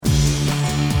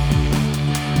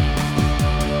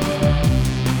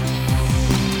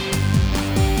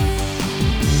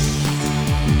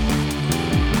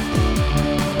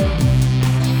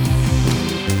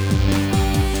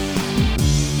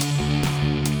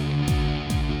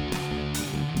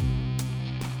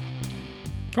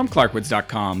From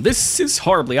Clarkwoods.com, this is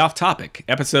Horribly Off Topic,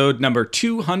 episode number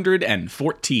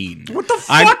 214. What the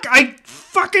fuck? I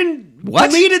fucking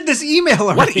deleted this email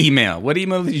already. What email? What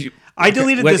email did you... I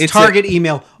deleted this Target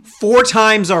email 4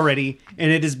 times already, and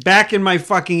it is back in my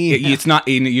fucking email. It's not...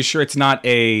 You sure it's not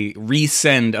a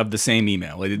resend of the same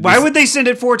email? Why would they send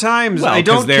it 4 times? Well, I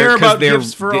don't care about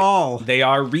gifts for all. They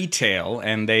are retail,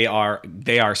 and they are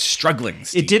struggling,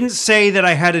 Steve. It didn't say that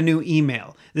I had a new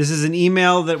email. This is an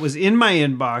email that was in my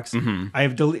inbox. Mm-hmm. I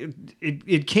have deleted.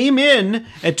 It came in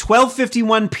at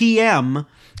 12:51 p.m.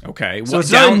 Okay, so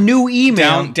it's not a new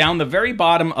email. Down the very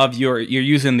bottom of you're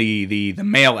using the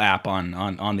mail app on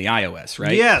the iOS,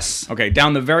 right? Yes. Okay,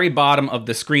 down the very bottom of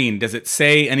the screen, does it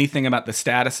say anything about the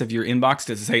status of your inbox?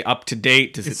 Does it say up to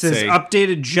date? Does it says say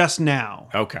updated just now?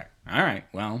 Okay. All right.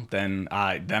 Well, then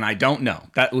I don't know.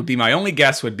 That would be my only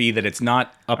guess. Would be that it's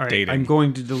not updating. Right, I'm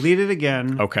going to delete it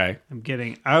again. Okay. I'm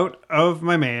getting out of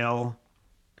my mail.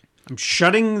 I'm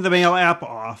shutting the mail app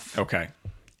off. Okay.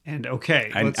 And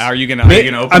okay. And are you gonna open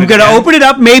it? I'm gonna open it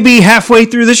up maybe halfway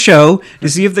through the show to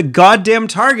see if the goddamn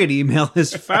Target email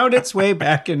has found its way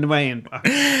back into my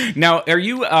inbox. Now, are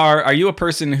you a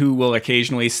person who will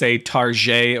occasionally say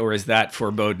Target, or is that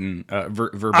verboten?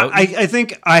 I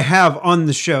think I have on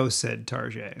the show said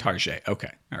Target. Target.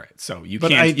 Okay. All right. So you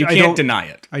can't deny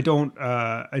it. I don't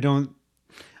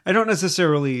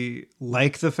necessarily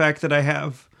like the fact that I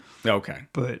have. Okay.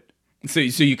 But so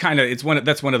you kind of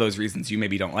that's one of those reasons you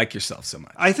maybe don't like yourself so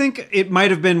much. I think it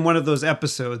might have been one of those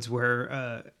episodes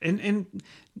where and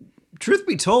truth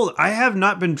be told, I have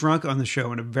not been drunk on the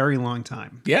show in a very long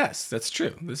time. Yes, that's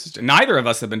true. Neither of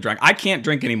us have been drunk. I can't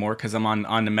drink anymore because I'm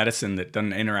on the medicine that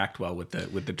doesn't interact well with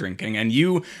the drinking. And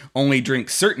you only drink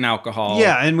certain alcohol.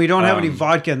 Yeah, and we don't have any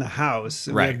vodka in the house.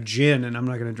 Right. We have gin, and I'm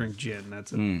not going to drink gin.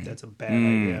 That's a bad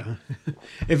idea.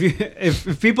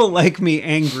 if people like me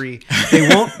angry,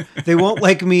 they won't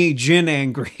like me gin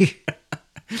angry.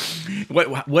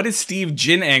 What is Steve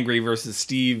gin angry versus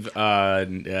Steve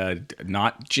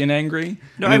not gin angry?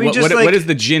 No, what does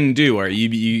the gin do? Are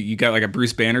you got like a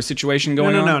Bruce Banner situation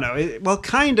going on? No. Well,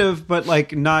 kind of, but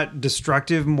like not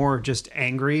destructive, more just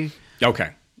angry. Okay,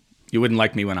 you wouldn't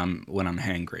like me when I'm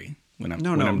hangry. When I'm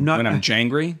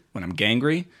jangry, when I'm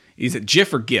gangry. Is it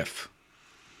GIF or GIF?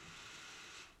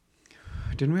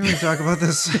 Didn't we already talk about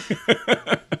this?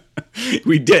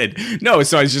 We did. No,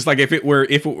 so I was just like,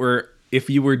 if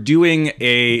you were doing not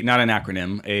an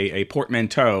acronym, a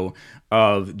portmanteau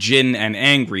of gin and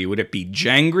angry, would it be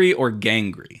jangry or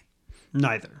gangry?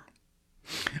 Neither.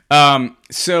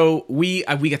 So we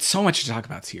got so much to talk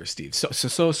about here, Steve.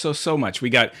 So much. We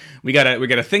got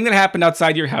a thing that happened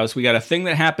outside your house. We got a thing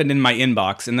that happened in my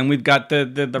inbox, and then we've got the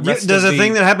rest. There's a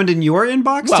thing that happened in your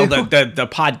inbox. Well, too? the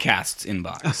podcast's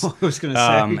inbox. I was going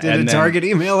to say, did a Target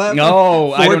email happen?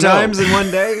 No, 4 times in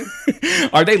one day.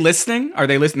 Are they listening?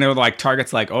 They're like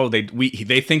Target's like, oh, they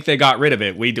think they got rid of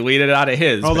it. We deleted it out of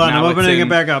his. Hold on, I'm opening it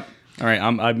back up. All right,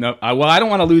 I don't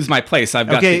want to lose my place. I've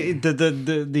got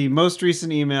the most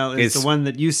recent email is the one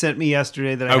that you sent me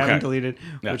yesterday that I haven't deleted,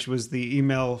 which was the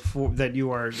email that you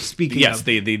are speaking of. Yes,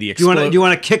 the do you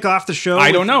want to kick off the show?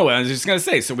 I don't know. I was just gonna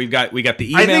say. So we got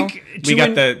the email. We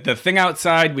got the thing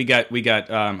outside. We got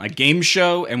a game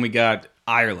show, and we got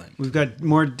Ireland. We've got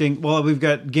more we've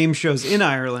got game shows in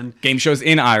Ireland. Game shows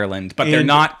in Ireland, but they're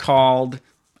not called.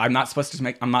 I'm not supposed to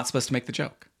make the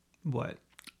joke. What?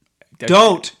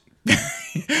 Don't.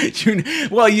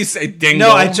 Well, you say dingle.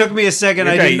 No, it took me a second.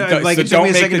 Okay, it took me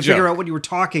a second to figure out what you were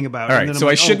talking about. All right, so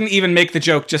I shouldn't even make the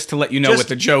joke just to let you know what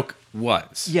the joke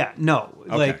was. Yeah, no.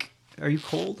 Okay. Like, are you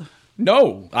cold?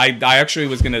 No, I actually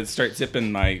was going to start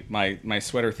zipping my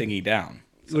sweater thingy down.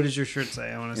 What does your shirt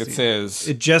say? I want to see. It says...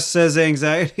 It just says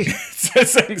anxiety? It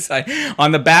says anxiety.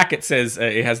 On the back, it says...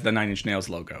 it has the Nine Inch Nails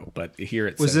logo, but here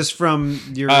it says... Was this from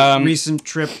your recent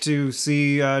trip to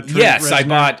see Trent Yes,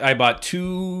 Reznor? I bought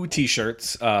 2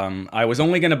 T-shirts. I was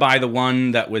only going to buy the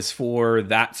one that was for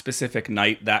that specific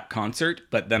night, that concert,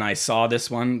 but then I saw this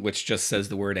one, which just says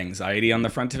the word anxiety on the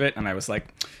front of it, and I was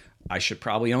like, I should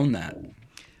probably own that.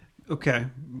 Okay.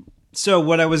 So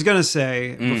what I was going to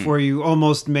say before you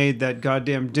almost made that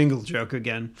goddamn dingle joke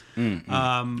again.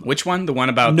 Which one? The one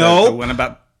about... No. The one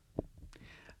about...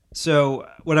 So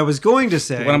what I was going to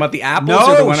say... The one about the apples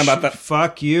or the one about the...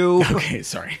 Fuck you. Okay,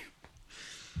 sorry.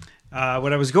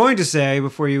 What I was going to say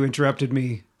before you interrupted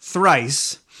me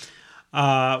thrice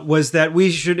was that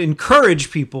we should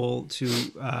encourage people to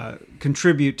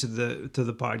contribute to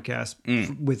the podcast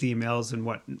with emails and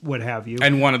what have you.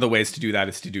 And one of the ways to do that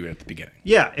is to do it at the beginning.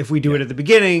 Yeah, if we do it at the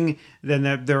beginning,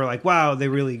 then they're like, wow, they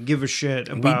really give a shit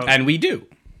about... And we do.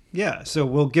 Yeah, so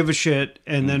we'll give a shit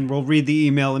and then we'll read the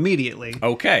email immediately.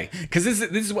 Okay, because this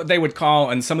is what they would call,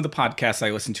 and some of the podcasts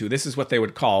I listen to, this is what they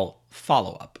would call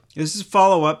follow-up. This is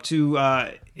follow up to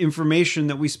information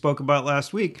that we spoke about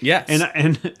last week. Yes.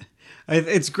 And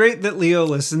it's great that Leo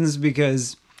listens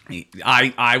because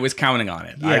I was counting on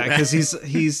it. yeah, because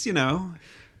he's you know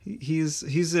he's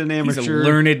an amateur, He's a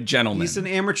learned gentleman. He's an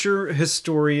amateur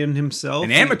historian himself.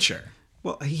 An amateur.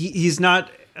 Well, he's not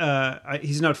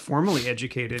formally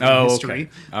educated in Oh, history. okay.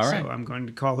 All right. So I'm going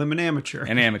to call him an amateur.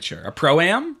 An amateur. A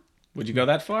pro-am? Would you go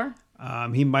that far?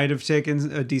 He might have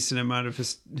taken a decent amount of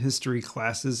history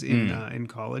classes in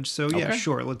college. So yeah, Okay.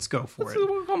 sure, let's go for it.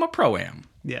 We'll call him a pro-am.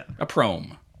 Yeah, A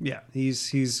prom. yeah.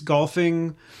 He's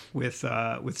golfing with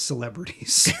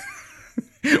celebrities.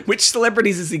 Which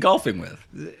celebrities is he golfing with?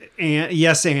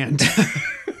 and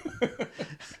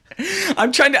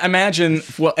I'm trying to imagine.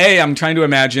 Well, I'm trying to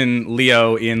imagine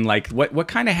Leo in like what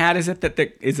kind of hat is it?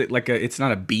 Is it like a? It's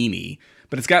not a beanie,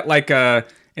 but it's got like a.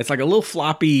 It's like a little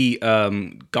floppy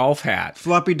golf hat,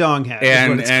 floppy dong hat,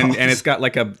 and is what it's called. and it's got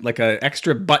like a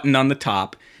extra button on the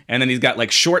top, and then he's got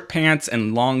like short pants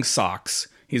and long socks.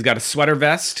 He's got a sweater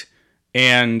vest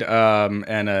and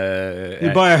a.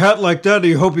 You buy a hat like that, and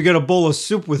you hope you get a bowl of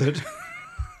soup with it.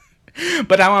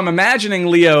 But now I'm imagining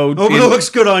Leo. Hope it looks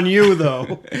good on you,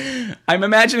 though. I'm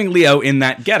imagining Leo in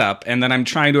that getup, and then I'm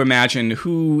trying to imagine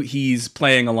who he's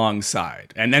playing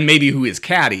alongside, and then maybe who his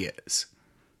caddy is.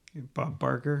 Bob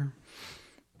Barker.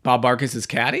 Bob Barker's his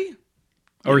caddy?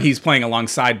 Or he's playing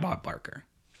alongside Bob Barker?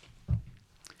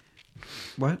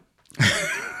 What?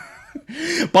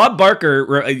 Bob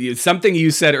Barker, something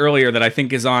you said earlier that I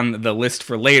think is on the list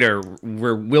for later,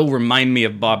 will remind me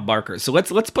of Bob Barker. So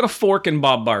let's put a fork in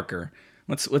Bob Barker.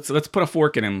 Let's put a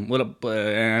fork in him,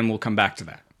 and we'll come back to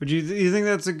that. Would you think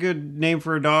that's a good name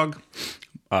for a dog?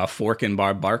 Fork in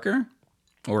Bob Barker?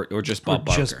 Or just Bob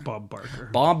Barker? Just Bob Barker.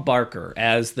 Bob Barker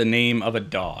as the name of a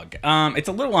dog. It's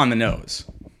a little on the nose.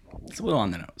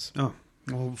 Oh,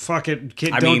 well, fuck it,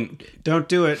 kid. I mean, don't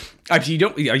do it. You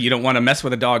don't want to mess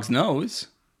with a dog's nose.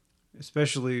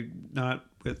 Especially not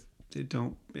with.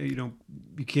 You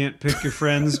can't pick your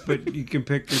friends, but you can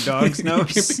pick your dog's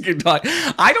nose. You can pick your dog.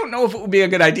 I don't know if it would be a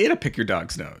good idea to pick your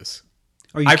dog's nose.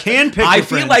 Or you can pick your I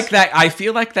friends.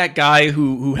 feel like that guy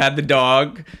who had the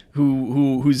dog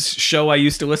whose show I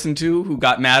used to listen to, who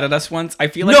got mad at us once. I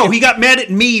feel like he got mad at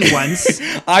me once.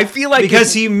 I feel like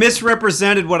because he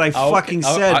misrepresented what I fucking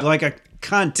said like a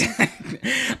cunt.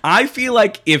 I feel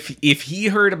like if he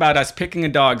heard about us picking a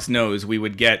dog's nose, we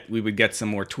would get some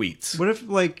more tweets. What if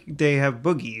like they have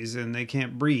boogies and they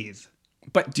can't breathe?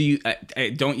 But do you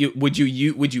would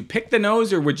you pick the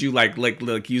nose, or would you like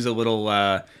use a little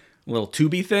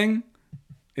tubey thing,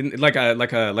 like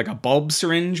a bulb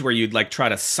syringe where you'd like try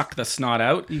to suck the snot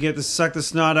out? You get to suck the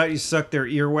snot out. You suck their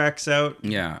earwax out.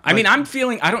 Yeah, I mean, I'm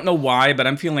feeling. I don't know why, but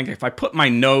I'm feeling like if I put my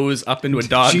nose up into a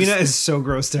dog's. Gina is so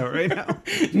grossed out right now.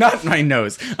 Not my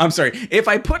nose. I'm sorry. If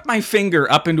I put my finger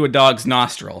up into a dog's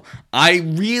nostril, I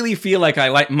really feel like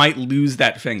I might lose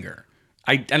that finger.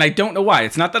 I don't know why.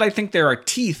 It's not that I think there are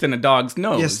teeth in a dog's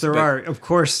nose. Yes, there are. Of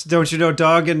course. Don't you know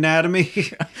dog anatomy?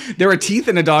 There are teeth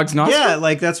in a dog's nostril? Yeah,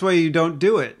 like that's why you don't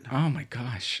do it. Oh my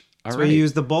gosh. That's why you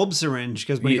use the bulb syringe,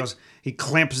 because when he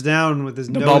clamps down with his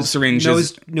bulb syringe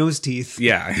nose teeth.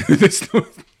 Yeah.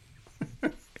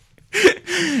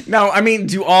 Now, I mean,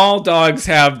 do all dogs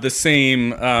have the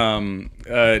same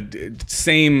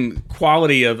same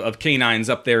quality of canines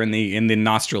up there in the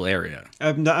nostril area?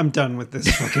 I'm done with this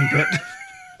fucking bit.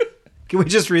 Can we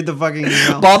just read the fucking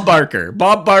email? Bob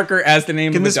Barker as the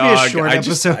name of the dog. Can this be a short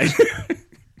episode?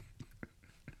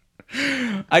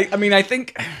 I mean, I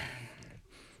think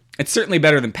it's certainly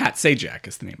better than Pat Sajak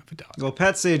as the name of a dog. Well,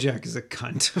 Pat Sajak is a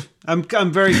cunt. I'm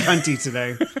very cunty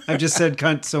today. I've just said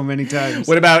cunt so many times.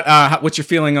 What about what's your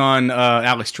feeling on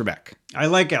Alex Trebek? I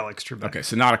like Alex Trebek. Okay,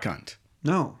 so not a cunt.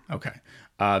 No. Okay.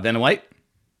 Then White?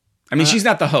 I mean, she's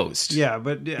not the host. Yeah,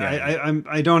 but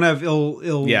I don't have ill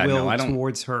will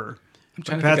towards her.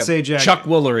 Pat Sajak, Chuck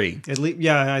Woolery. At least,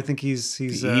 yeah, I think he's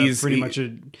pretty much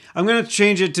a. I'm gonna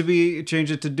change it to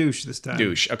douche this time.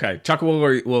 Douche. Okay, Chuck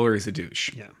Woolery is a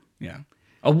douche. Yeah.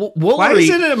 Woolery. Why is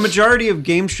it a majority of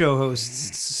game show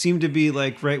hosts seem to be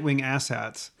like right wing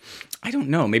asshats? I don't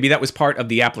know. Maybe that was part of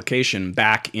the application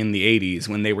back in the 80s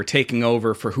when they were taking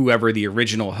over for whoever the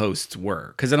original hosts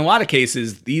were. Because in a lot of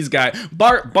cases, these guys...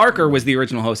 Barker was the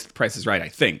original host of The Price is Right, I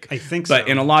think. But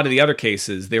in a lot of the other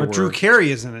cases, Drew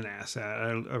Carey isn't an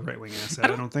asshat, a right-wing asshat.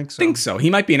 I don't think so. I think so.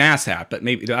 He might be an asshat, but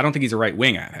maybe I don't think he's a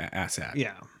right-wing asshat.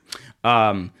 Yeah.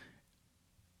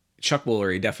 Chuck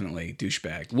Woolery, definitely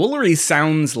douchebag. Woolery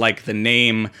sounds like the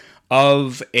name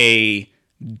of a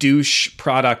douche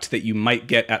product that you might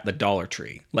get at the Dollar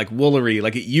Tree, like Woolery.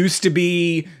 Like it used to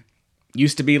be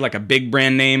like a big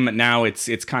brand name, but now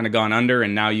it's kind of gone under,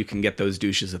 and now you can get those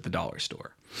douches at the dollar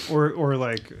store. Or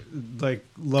like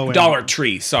low end Dollar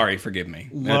Tree. Sorry, forgive me.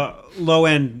 Low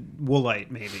end Woolite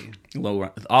maybe.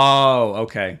 Low. Oh,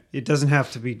 okay. It doesn't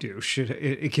have to be douche.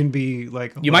 It can be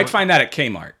like You might find that at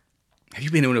Kmart. Have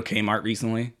you been to a Kmart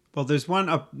recently? Well, there's one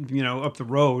up the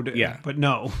road. Yeah. But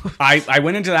no. I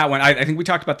went into that one. I think we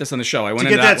talked about this on the show. I went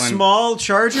to into get that one, small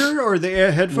charger or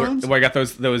the headphones? Well, I got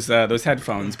those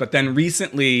headphones. But then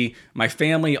recently, my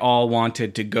family all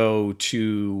wanted to go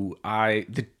to I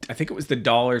think it was the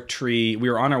Dollar Tree. We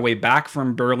were on our way back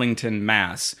from Burlington,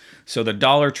 Mass. So the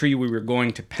Dollar Tree we were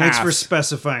going to pass. Thanks for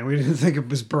specifying. We didn't think it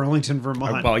was Burlington,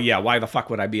 Vermont. Well, yeah. Why the fuck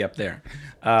would I be up there?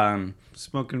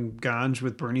 Smoking ganj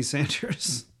with Bernie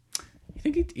Sanders.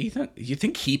 You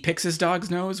think he picks his dog's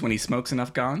nose when he smokes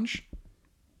enough ganj?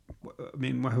 I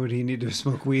mean, why would he need to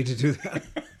smoke weed to do that?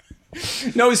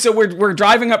 No, so we're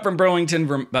driving up from Burlington,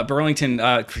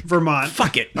 Vermont.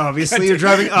 Fuck it. Obviously, you're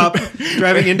driving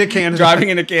into Canada. Driving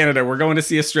into Canada. We're going to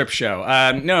see a strip show.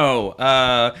 No,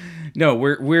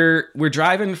 we're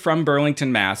driving from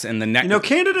Burlington, Mass, and the next.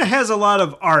 Canada has a lot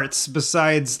of arts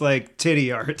besides like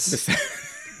titty arts.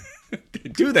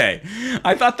 Do they?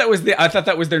 I thought that was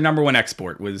their number one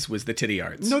export was the titty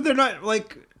arts. No, they're not.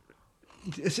 Like,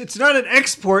 it's not an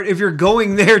export if you're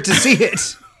going there to see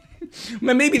it.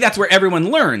 Well, maybe that's where everyone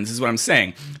learns, is what I'm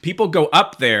saying. People go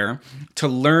up there to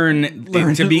learn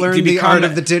the art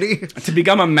of the titty, to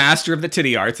become a master of the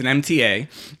titty arts, an MTA,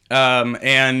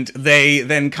 and they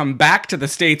then come back to the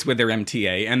States with their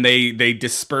MTA, and they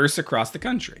disperse across the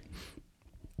country.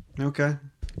 Okay.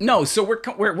 No, so we're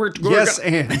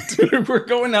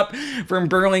going up from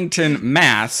Burlington,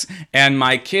 Mass, and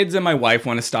my kids and my wife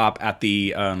want to stop at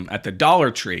the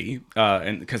Dollar Tree,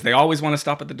 and because they always want to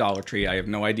stop at the Dollar Tree. I have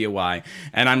no idea why,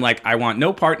 and I'm like, I want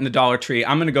no part in the Dollar Tree.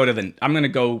 I'm gonna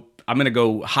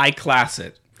go high class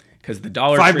it, because the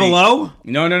Dollar Tree. Five Below?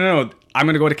 No. I'm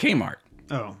gonna go to Kmart.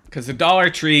 Oh, because the Dollar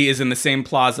Tree is in the same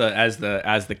plaza as the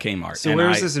Kmart. So where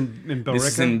is this in Billerica? This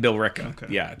is in Billerica. Okay.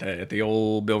 Yeah, at the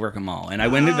old Billerica Mall. And I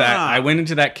went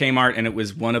into that Kmart, and it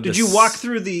was one of the. Did you walk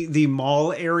through the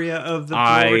mall area of the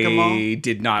Billerica Mall? I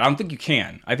did not. I don't think you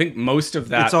can. I think most of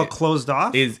that. It's all closed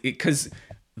off. Because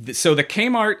so the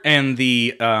Kmart and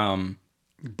the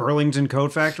Burlington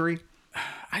Coat Factory.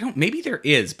 Maybe there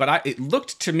is, but it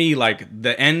looked to me like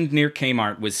the end near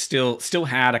Kmart was still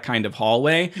had a kind of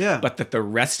hallway, but that the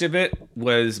rest of it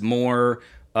was more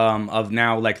of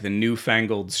now like the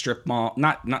newfangled strip mall,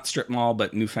 not strip mall,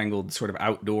 but newfangled sort of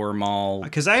outdoor mall.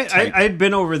 Because I'd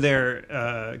been over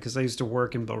there because I used to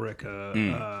work in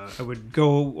Billerica. I would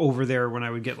go over there when I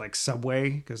would get like Subway,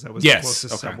 because that was the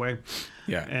closest Subway.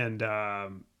 Yeah, and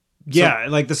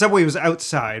like the Subway was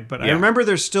outside, but I remember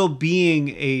there still being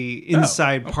a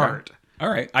inside part. All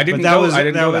right, I didn't. That was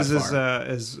far.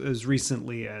 as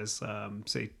recently as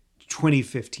say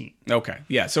 2015. Okay,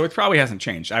 yeah, so it probably hasn't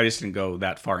changed. I just didn't go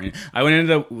that far in. I went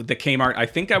into the Kmart. I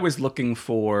think I was looking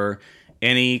for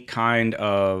any kind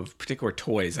of particular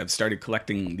toys. I've started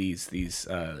collecting these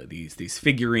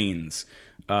figurines,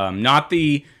 not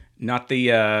the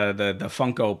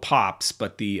Funko Pops,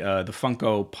 but the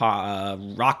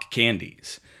Funko rock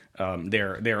candies.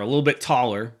 They're a little bit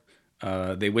taller.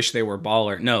 They wish they were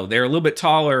baller. No, they're a little bit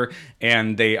taller,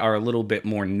 and they are a little bit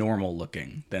more normal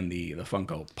looking than the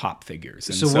Funko Pop figures.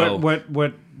 And so what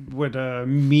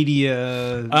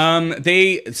media?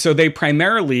 They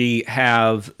primarily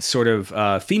have sort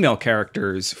of female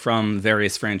characters from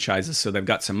various franchises. So they've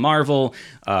got some Marvel.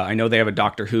 I know they have a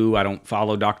Doctor Who. I don't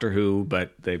follow Doctor Who,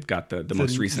 but they've got the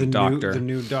most recent Doctor. The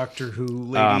new Doctor Who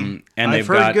lady. And I've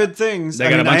heard good things. They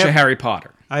got a bunch of Harry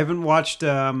Potter. I haven't watched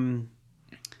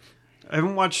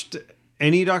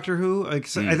any Doctor Who. I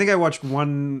think I watched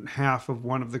one half of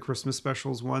one of the Christmas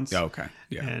specials once. Oh, okay.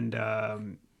 Yeah.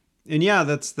 And yeah,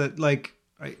 that's that. Like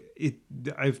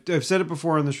I've said it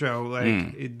before on the show.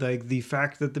 Like the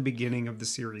fact that the beginning of the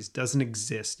series doesn't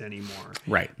exist anymore,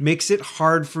 right, makes it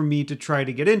hard for me to try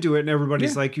to get into it. And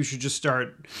everybody's like, you should just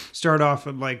start off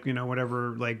at like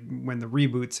whatever, like when the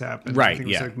reboots happen. Right. I think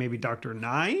it was like maybe Doctor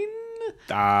 9.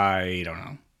 I don't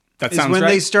know. That sounds when right.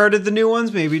 they started the new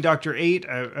ones, maybe Doctor 8.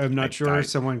 I'm not sure.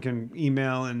 Someone can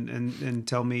email and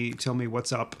tell me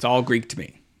what's up. It's all Greek to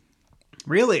me.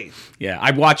 Really? Yeah,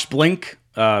 I watched Blink,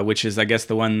 which is I guess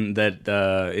the one that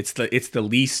it's the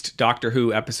least Doctor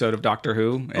Who episode of Doctor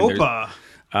Who. And Opa.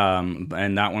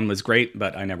 And that one was great,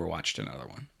 but I never watched another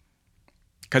one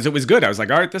because it was good. I was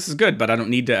like, all right, this is good, but I don't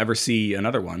need to ever see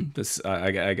another one. I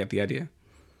get the idea.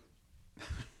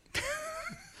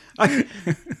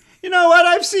 You know what?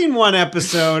 I've seen one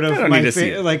episode of don't my need to see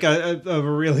it. like of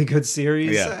a really good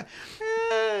series. Yeah.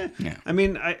 Yeah. I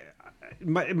mean,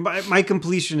 my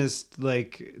completionist,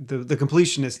 like the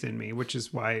completionist in me, which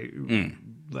is why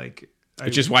like.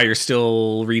 Which is why you're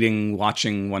still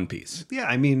watching One Piece. Yeah,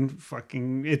 I mean,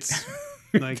 fucking, it's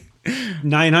like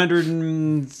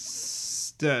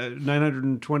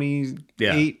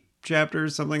 928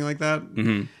 chapters, something like that.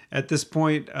 Mm-hmm. At this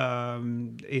point,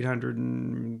 800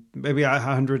 and maybe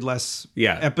 100 less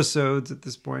episodes at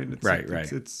this point. It's, right. I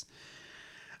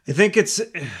think it's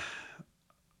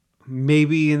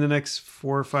maybe in the next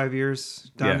 4 or 5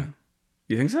 years done. Yeah.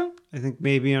 You think so? I think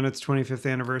maybe on its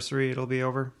 25th anniversary, it'll be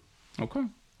over. Okay.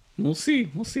 We'll see.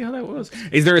 We'll see how that was.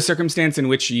 Is there a circumstance in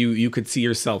which you could see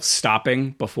yourself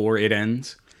stopping before it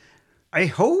ends? I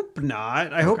hope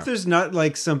not. I hope there's not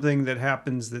like something that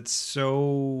happens that's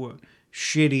so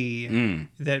shitty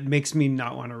that makes me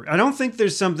not want to. I don't think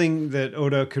there's something that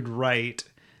Oda could write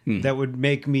that would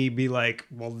make me be like,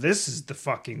 well, this is the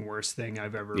fucking worst thing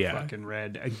I've ever fucking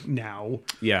read now.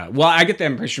 Yeah. Well, I get the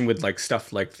impression with like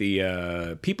stuff like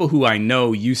the people who I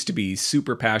know used to be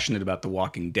super passionate about The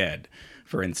Walking Dead,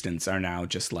 for instance, are now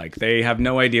just like, they have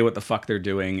no idea what the fuck they're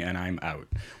doing and I'm out.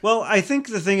 Well, I think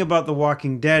the thing about The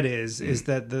Walking Dead is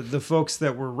that the folks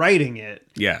that were writing it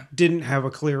didn't have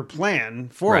a clear plan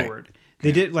forward. Right.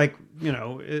 They did, like, you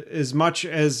know, as much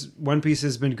as One Piece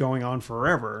has been going on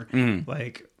forever,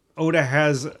 like, Oda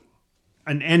has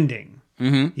an ending.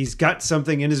 Mm-hmm. He's got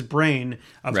something in his brain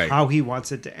of how he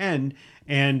wants it to end.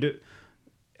 And,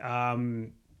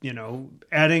 you know,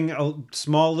 adding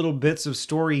small little bits of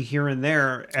story here and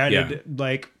there added,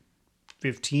 like,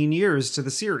 15 years to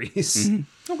the series.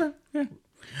 Mm-hmm. Okay, yeah.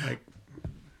 Like,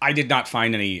 I did not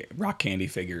find any rock candy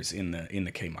figures in the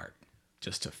Kmart.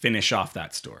 Just to finish off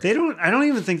that story. They don't. I don't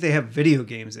even think they have video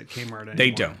games at Kmart anymore. They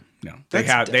don't. No,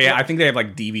 I think they have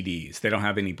like DVDs. They don't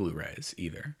have any Blu-rays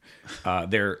either.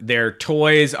 Their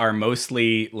toys are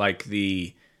mostly like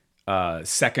the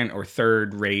second or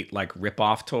third rate like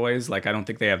rip-off toys. Like I don't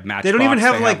think they have Matchbox. They don't even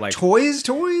have like toys.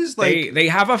 Like they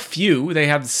have a few. They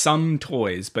have some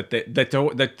toys, but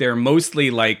that they're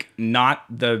mostly like not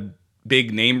the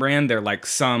big name brand. They're like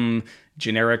some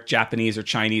generic Japanese or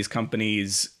Chinese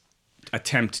companies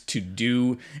attempt to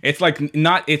do. It's like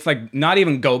not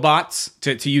even GoBots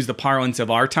to use the parlance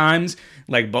of our times.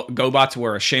 Like GoBots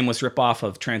were a shameless ripoff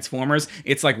of Transformers.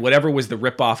 It's like whatever was the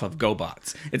ripoff of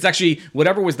GoBots. It's actually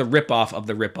whatever was the ripoff of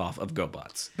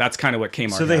GoBots. That's kind of what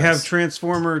Kmart. So they have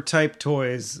Transformer type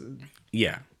toys.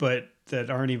 Yeah, but that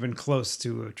aren't even close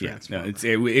to a Transformer.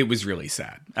 Yeah, no, it was really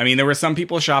sad. I mean, there were some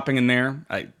people shopping in there.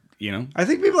 I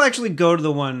think people actually go to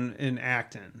the one in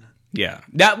Acton. Yeah,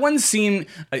 that one seemed,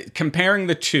 comparing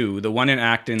the two, the one in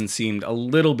Acton seemed a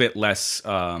little bit less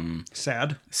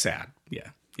sad. Yeah.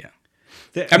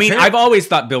 I mean, I've always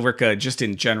thought Billerica, just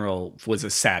in general, was a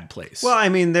sad place. Well, I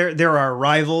mean, there are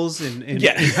rivals in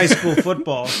high school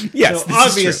football. Yes, so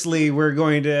obviously we're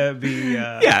going to be.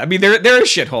 I mean, they're a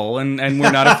shithole, and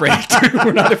we're not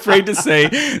afraid to say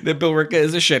that Billerica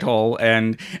is a shithole,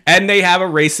 and they have a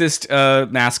racist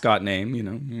mascot name. You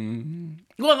know.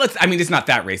 Well, it's not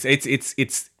that racist.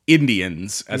 It's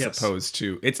Indians as opposed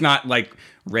to, it's not like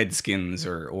Redskins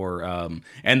or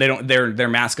and they don't, their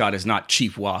mascot is not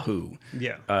Chief Wahoo.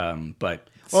 Yeah. But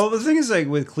well, the thing is, like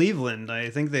with Cleveland, I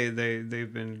think they've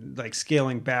been like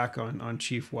scaling back on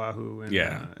Chief Wahoo and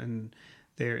and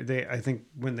they I think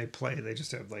when they play they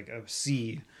just have like a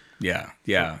C. Yeah.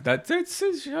 That's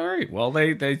all right. Well,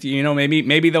 they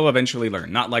maybe they'll eventually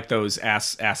learn. Not like those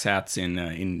asshats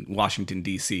in Washington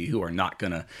D.C. who are not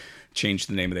gonna change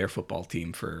the name of their football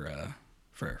team for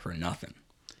nothing.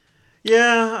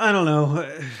 Yeah, I don't know.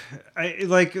 I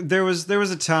like there was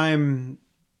a time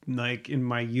like in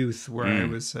my youth where I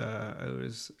was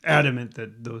adamant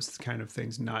that those kind of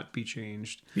things not be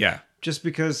changed. Yeah. Just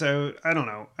because I don't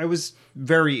know. I was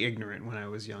very ignorant when I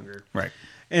was younger. Right.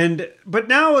 But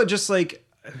now just like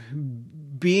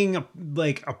being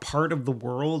a part of the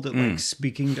world, like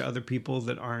speaking to other people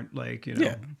that aren't like,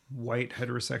 white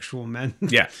heterosexual men.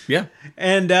 Yeah.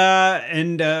 And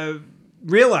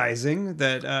realizing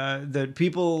that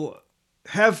people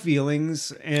have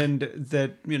feelings and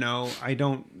that,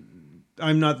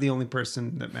 I'm not the only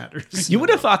person that matters. You would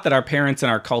have thought that our parents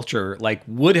and our culture like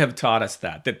would have taught us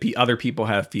that other people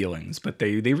have feelings, but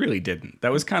they really didn't.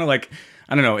 That was kind of like,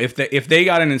 I don't know, if they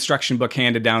got an instruction book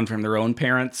handed down from their own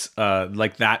parents,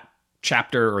 like that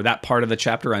chapter or that part of the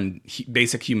chapter on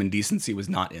basic human decency was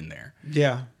not in there.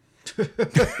 Yeah.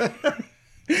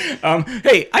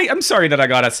 Hey, I'm sorry that I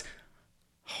got us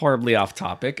horribly off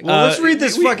topic. Well, let's read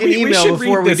this fucking email should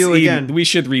before read we this do again. We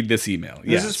should read this email.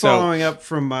 This is following up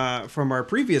from our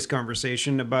previous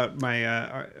conversation about my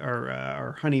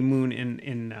our honeymoon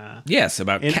in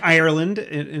about Ireland,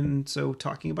 and so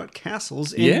talking about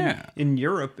castles in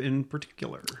Europe in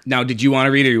particular. Now, did you want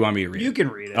to read it or you want me to read it? You can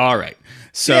read it. All right.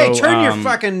 So hey, turn your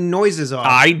fucking noises off.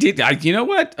 I did. You know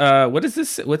what? What is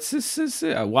this? What's this?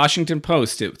 Washington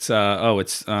Post. It's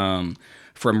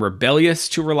from rebellious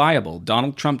to reliable,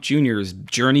 Donald Trump Jr.'s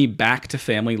journey back to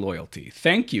family loyalty.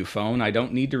 Thank you, phone. I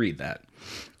don't need to read that.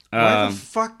 Why the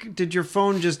fuck did your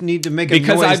phone just need to make a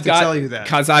noise to tell you that?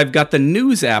 Because I've got the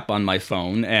news app on my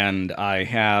phone, and I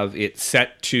have it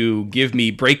set to give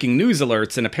me breaking news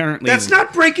alerts, and apparently... That's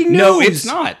not breaking news! No, it's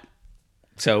not.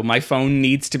 So my phone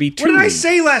needs to be tuned. What did I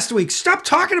say last week? Stop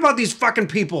talking about these fucking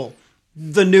people.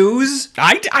 The news?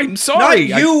 I'm sorry.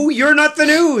 Not you. You're not the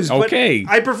news. Okay.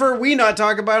 But I prefer we not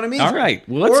talk about him either. All right.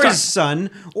 Well, let's or talk. His son,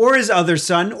 or his other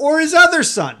son, or his other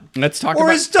son. Let's talk or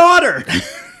about... his daughter.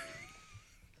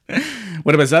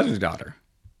 What about his other daughter?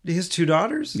 He has two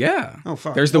daughters? Yeah. Oh,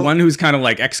 fuck. There's the one who's kind of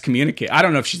like excommunicated. I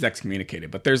don't know if she's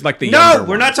excommunicated, but there's like the No, younger we're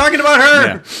one. not talking about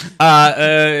her.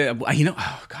 Yeah.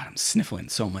 Oh, God, I'm sniffling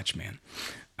so much, man.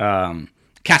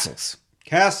 Castles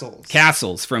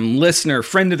from listener,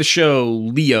 friend of the show,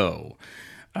 Leo.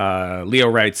 Leo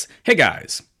writes, "Hey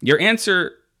guys, your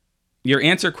answer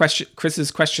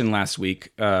Chris's question last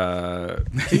week. Can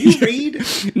you read?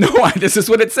 No, this is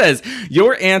what it says.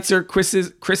 Your answer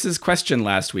Chris's question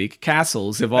last week.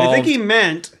 Castles evolved. I think he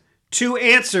meant to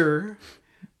answer,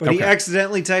 but he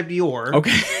accidentally typed your.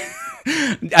 Okay.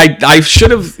 I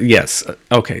should have. Yes.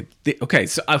 Okay. Okay.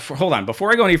 So hold on.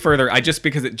 Before I go any further,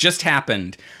 because it just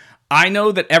happened. I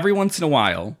know that every once in a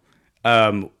while,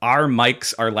 our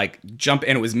mics are like jump,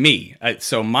 and it was me.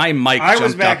 So my mic. I jumped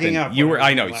was backing up. You were.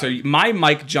 I know. So my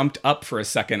mic jumped up for a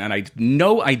second, and I had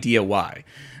no idea why.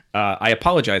 I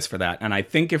apologize for that. And I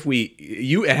think it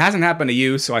hasn't happened to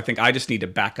you, so I think I just need to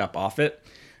back up off it.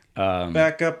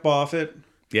 Back up off it.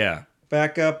 Yeah.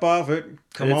 Back up off it.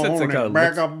 Come on, like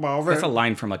back up off it. That's a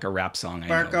line from like a rap song.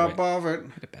 Back up off it.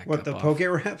 What, the Poke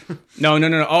rap? No.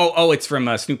 Oh, it's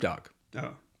from Snoop Dogg.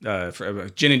 Oh. For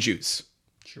Gin and Juice.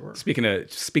 Sure. Speaking of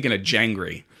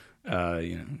jangry,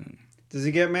 Does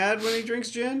he get mad when he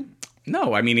drinks gin?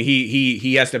 No, I mean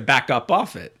he has to back up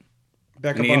off it.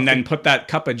 And then put that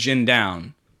cup of gin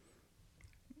down.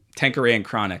 Tanqueray and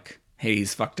Chronic. Hey,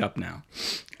 he's fucked up now.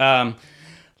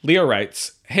 Leo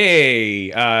writes, hey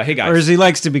guys. Or as he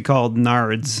likes to be called,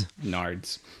 Nards.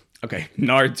 Okay,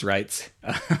 Nards writes,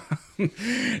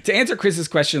 to answer Chris's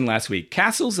question last week,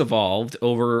 castles evolved a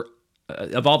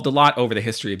lot over the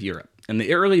history of Europe. In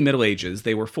the early Middle Ages,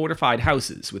 they were fortified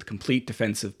houses with complete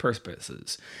defensive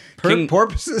purposes.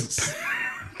 Porpoises?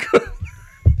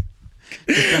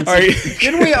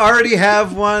 Didn't we already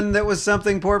have one that was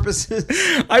something porpoises?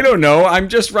 I don't know. I'm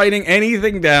just writing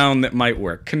anything down that might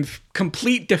work.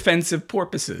 Complete defensive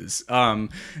porpoises.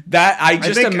 That I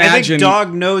imagine. I think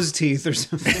dog nose teeth or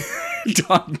something.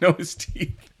 Dog nose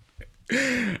teeth.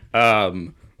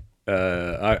 All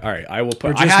right, I will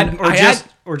put.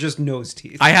 Or just nose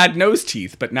teeth. I had nose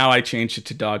teeth, but now I changed it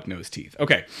to dog nose teeth.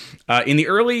 Okay. In the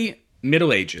early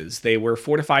Middle Ages, they were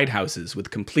fortified houses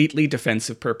with completely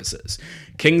defensive purposes.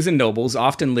 Kings and nobles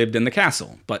often lived in the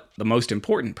castle, but the most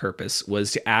important purpose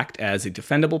was to act as a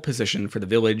defendable position for the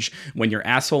village when your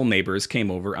asshole neighbors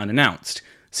came over unannounced.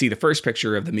 See the first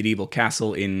picture of the medieval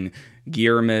castle in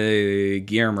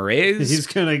Guimarães. He's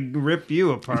going to rip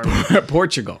you apart.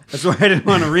 Portugal. That's why I didn't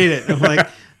want to read it. I'm like,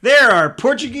 there are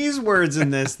Portuguese words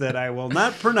in this that I will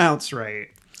not pronounce right.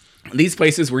 These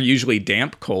places were usually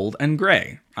damp, cold, and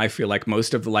gray. I feel like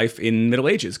most of the life in Middle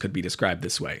Ages could be described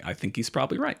this way. I think he's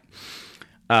probably right.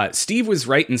 Steve was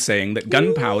right in saying that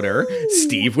gunpowder...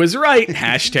 Steve was right.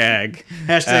 Hashtag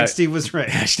Steve was right.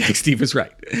 Hashtag Steve was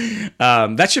right.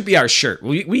 That should be our shirt.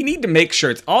 We need to make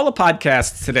shirts. All the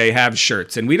podcasts today have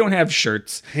shirts, and we don't have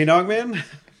shirts. Hey, Dogman?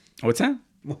 What's that?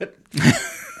 What?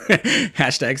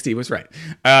 Hashtag Steve was right.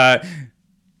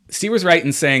 Steve was right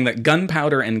in saying that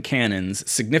gunpowder and cannons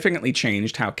significantly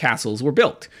changed how castles were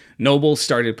built. Nobles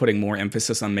started putting more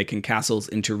emphasis on making castles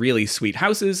into really sweet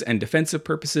houses, and defensive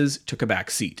purposes took a back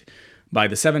seat. By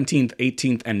the 17th,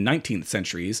 18th, and 19th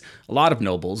centuries, a lot of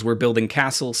nobles were building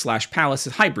castle/palace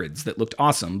hybrids that looked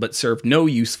awesome but served no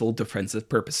useful defensive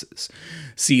purposes.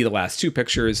 See the last two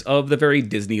pictures of the very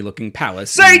Disney-looking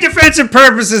palace. Say defensive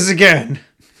purposes again!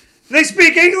 They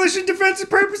speak English in defensive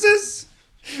purposes?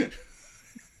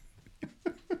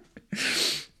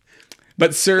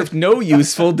 but served no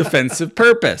useful defensive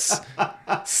purpose.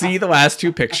 See the last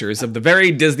two pictures of the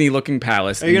very Disney-looking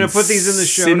palace. Are you going to put these in the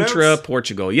show Sintra, notes?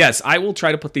 Portugal. Yes, I will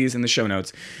try to put these in the show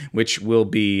notes, which will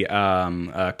be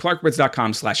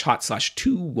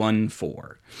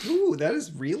clarkwoods.com/hot/214. Ooh, that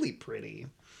is really pretty.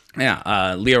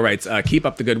 Yeah, Leo writes, keep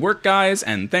up the good work, guys,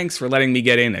 and thanks for letting me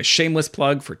get in a shameless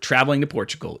plug for traveling to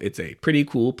Portugal. It's a pretty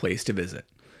cool place to visit.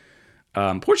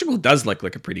 Portugal does look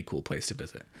like a pretty cool place to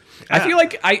visit. Yeah.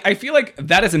 I feel like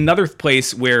that is another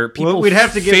place where people Well, we'd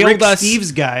have to get failed Rick us.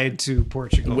 Steve's guide to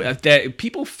Portugal. That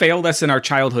people failed us in our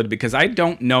childhood because I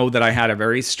don't know that I had a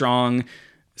very strong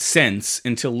sense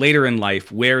until later in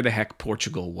life where the heck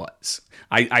Portugal was.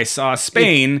 I saw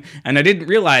Spain, and I didn't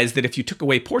realize that if you took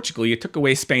away Portugal, you took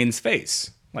away Spain's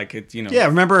face. Like it, you know. Yeah,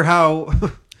 remember how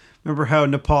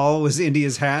Nepal was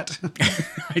India's hat?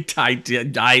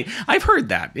 I've heard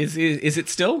that. Is it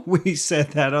still? We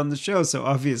said that on the show, so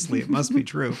obviously it must be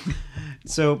true.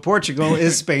 So Portugal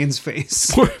is Spain's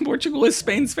face, Portugal is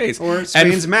Spain's face, or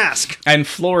Spain's mask. And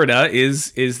Florida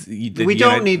is We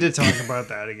don't need to talk about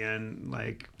that again.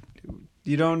 Like,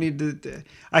 you don't need to.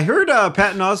 I heard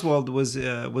Patton Oswalt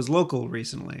was local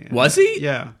recently. Was he?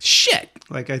 Yeah. Shit.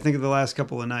 Like, I think the last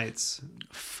couple of nights.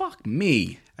 Fuck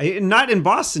me. Not in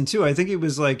Boston too. I think it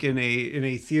was like in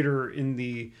a theater in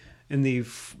the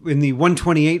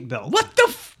 128 belt. What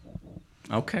the?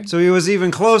 Okay. So it was even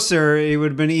closer. It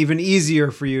would have been even easier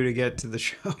for you to get to the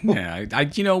show. Yeah.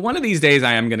 One of these days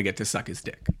I am going to get to suck his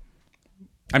dick.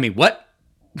 I mean, what?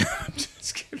 I'm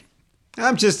just kidding.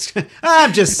 I'm just kidding.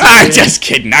 I'm just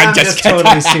kidding.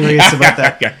 Totally serious about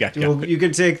that. Yeah. Well, you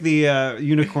can take the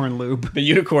unicorn lube. The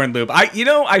unicorn lube.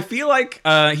 I feel like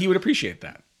he would appreciate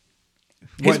that.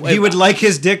 He would like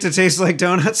his dick to taste like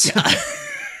donuts?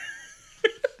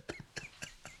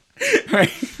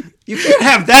 Right. You can't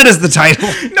have that as the title.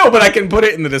 No, but I can put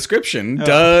it in the description.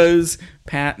 Does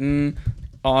Patton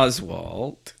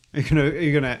Oswalt Are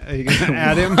you gonna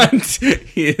add him? want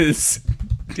his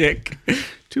dick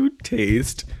to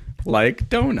taste like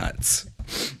donuts?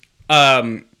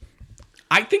 I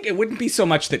think it wouldn't be so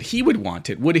much that he would want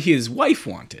it. Would his wife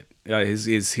want it?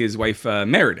 His wife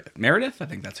Meredith? Meredith, I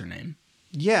think that's her name.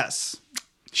 Yes.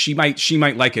 She might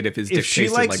like it if his dick If she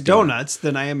tasted likes like donuts,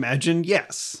 then I imagine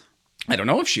yes. I don't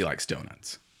know if she likes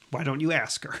donuts. Why don't you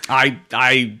ask her?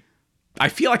 I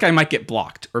feel like I might get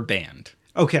blocked or banned.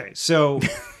 Okay, so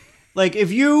like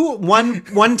if you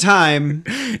one time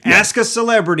ask a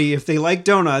celebrity if they like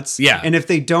donuts, and if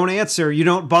they don't answer, you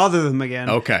don't bother them again.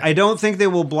 Okay. I don't think they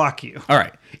will block you. All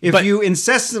right. If you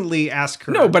incessantly ask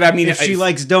her, No, but I mean, if she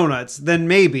likes donuts, then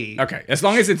maybe. Okay, as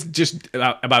long as it's just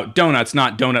about donuts,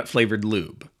 not donut flavored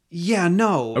lube. Yeah,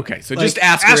 no. Okay, so just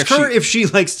ask her if she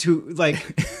likes to,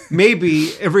 like,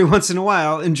 maybe every once in a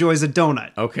while enjoys a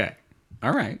donut. Okay,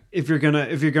 all right. If you're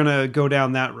gonna go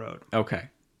down that road. Okay.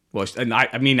 Well, and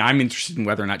I mean, I'm interested in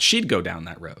whether or not she'd go down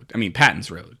that road. I mean,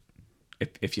 Patton's road,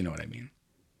 if you know what I mean.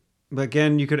 But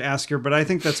again, you could ask her, but I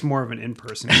think that's more of an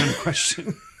in-person kind of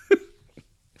question.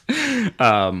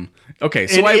 Okay,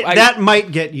 so that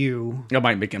might get you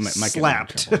might get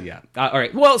slapped. Trouble, yeah. All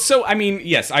right. Well, so I mean,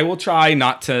 yes, I will try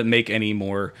not to make any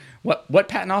more. What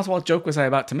Patton Oswalt joke was I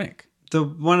about to make? The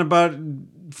one about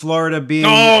Florida being.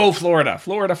 Oh, Florida.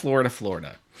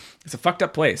 It's a fucked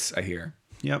up place, I hear.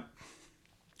 Yep.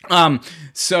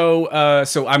 So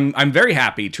I'm very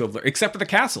happy to have, except for the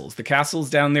castles. The castles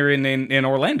down there in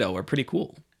Orlando are pretty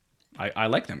cool. I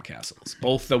like them castles,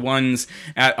 both the ones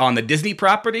on the Disney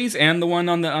properties and the one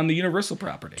on the Universal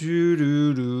property. Do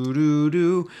do do do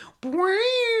do.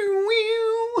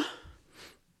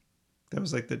 That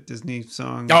was like the Disney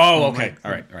song. Oh, okay, like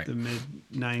all right. The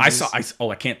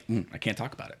mid-90s. I can't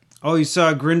talk about it. Oh, you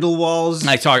saw Grindelwald's.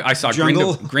 I saw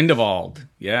Jungle? Grindelwald.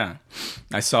 Yeah,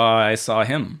 I saw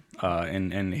him.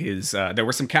 And his there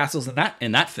were some castles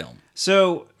in that film.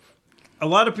 So, a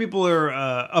lot of people are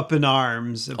up in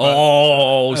arms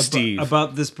about, Steve,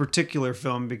 about this particular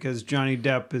film because Johnny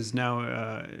Depp is now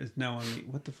on the.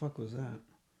 What the fuck was that?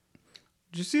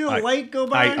 Did you see the light go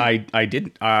by? I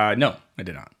didn't. No, I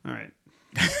did not. All right.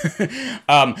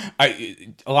 A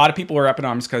lot of people are up in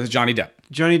arms because Johnny Depp.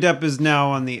 Johnny Depp is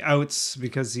now on the outs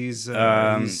because he's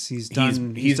been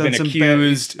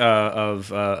accused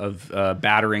of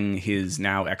battering his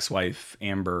now ex-wife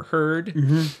Amber Heard,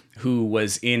 who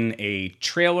was in a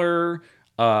trailer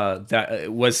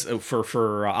that was for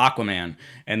Aquaman,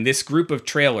 and this group of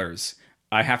trailers.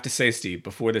 I have to say, Steve,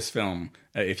 before this film,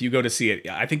 if you go to see it,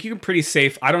 I think you can pretty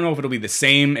safe. I don't know if it'll be the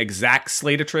same exact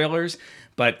slate of trailers,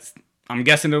 but I'm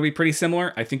guessing it'll be pretty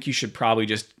similar. I think you should probably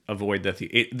just avoid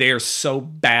they are so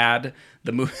bad.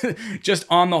 The movie, just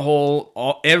on the whole,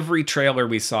 every trailer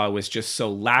we saw was just so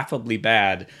laughably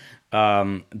bad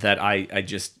that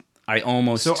I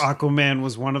almost. So Aquaman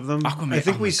was one of them. Aquaman, I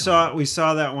think oh we my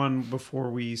saw that one before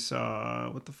we saw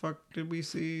what the fuck did we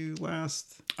see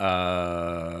last?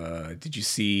 Did you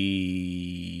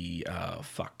see?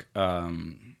 Fuck.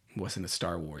 Wasn't a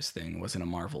Star Wars thing. Wasn't a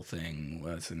Marvel thing.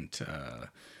 Wasn't.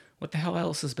 What the hell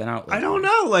else has been out lately? I don't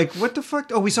know. Like, what the fuck?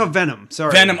 Oh, we saw Venom.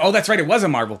 Sorry. Venom. Oh, that's right. It was a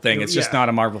Marvel thing. It's just Yeah. not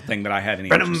a Marvel thing that I had any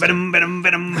Venom, interest in. Venom,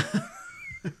 Venom, Venom.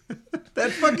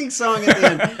 That fucking song at the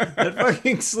end, that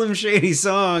fucking Slim Shady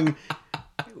song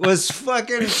was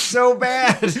fucking so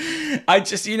bad. I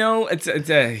just,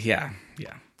 yeah.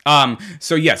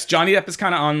 So yes, Johnny Depp is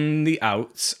kind of on the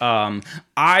outs.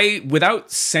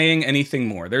 Without saying anything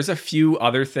more, there's a few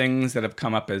other things that have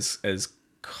come up as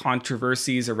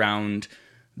controversies around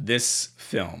this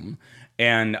film,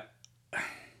 and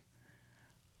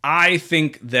I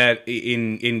think that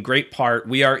in great part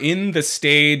we are in the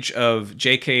stage of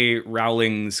J.K.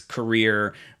 Rowling's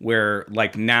career where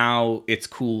like now it's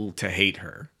cool to hate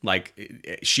her.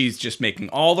 Like she's just making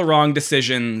all the wrong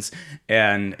decisions,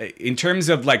 and in terms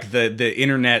of like the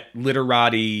internet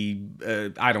literati,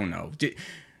 I don't know.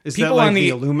 Is People that like on the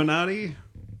Illuminati?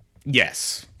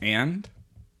 Yes, and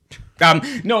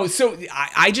no. So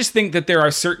I just think that there are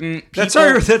certain people,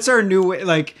 That's our new way.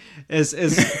 Like as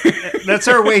that's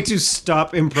our way to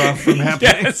stop improv from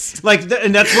happening. Yes. Like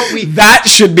and that's what we. that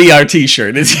should be our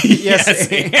T-shirt. Is Yes,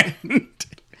 and.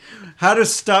 How to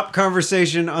stop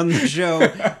conversation on the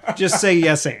show? Just say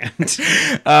yes and.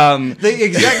 The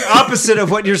exact opposite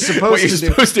of what you're supposed to do.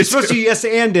 You're supposed to yes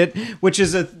and it, which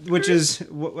is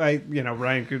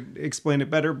Ryan could explain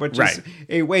it better, but just Right.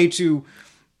 a way to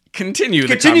Continue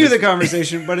the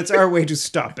conversation, but it's our way to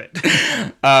stop it.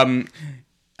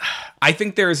 I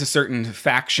think there is a certain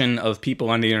faction of people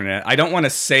on the internet. I don't want to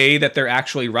say that they're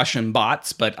actually Russian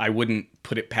bots, but I wouldn't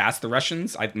put it past the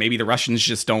Russians. Maybe the Russians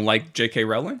just don't like J.K.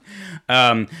 Rowling.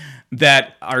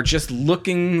 That are just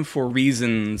looking for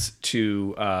reasons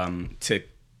to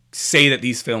say that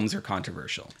these films are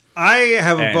controversial. I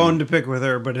have a bone to pick with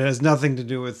her, but it has nothing to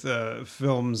do with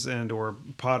films and or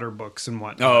Potter books and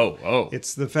whatnot. Oh.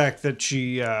 It's the fact that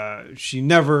she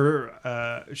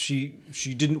never she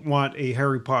didn't want a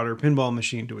Harry Potter pinball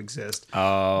machine to exist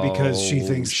because she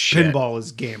thinks shit. pinball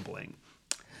is gambling.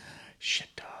 Shit,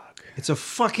 dog. It's a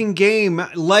fucking game,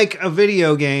 like a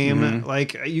video game. Mm-hmm.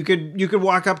 Like you could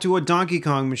walk up to a Donkey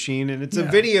Kong machine and it's a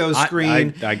video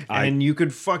screen, and you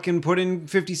could fucking put in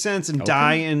 50 cents and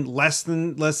die in less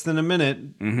than a minute.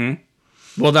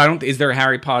 Well, is there a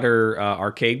Harry Potter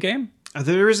arcade game?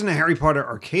 There isn't a Harry Potter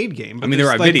arcade game. But I mean, there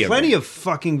are like video plenty games. of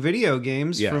fucking video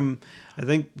games from, I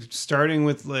think, starting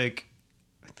with like,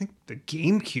 I think the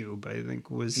GameCube. I think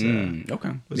was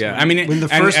Okay. was Yeah, when, I mean, when the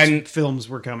and- first and, films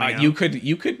were coming out. you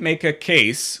could make a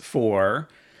case for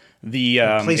the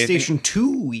PlayStation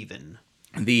 2 even.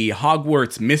 the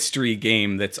Hogwarts mystery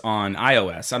game that's on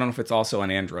iOS. I don't know if it's also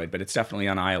on Android, but it's definitely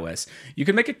on iOS. You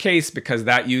can make a case because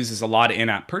that uses a lot of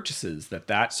in-app purchases.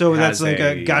 So that's like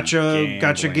a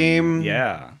gotcha game?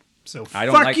 Yeah. So I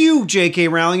don't fuck like- you, J.K.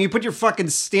 Rowling. You put your fucking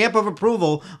stamp of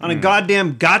approval on a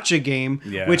goddamn gotcha game,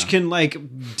 Yeah. which can like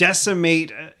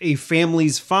decimate a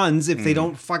family's funds if Mm. they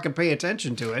don't fucking pay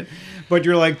attention to it. But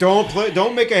you're like,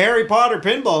 don't make a Harry Potter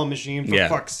pinball machine for Yeah.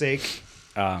 fuck's sake.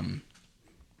 Yeah.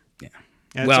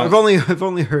 And Well- so I've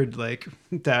only heard like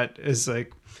that is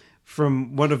like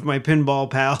from one of my pinball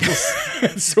pals.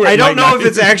 So it I don't might know not if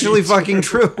it's be- actually fucking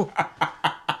true.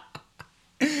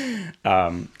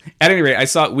 At any rate, I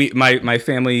saw my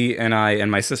family and I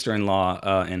and my sister-in-law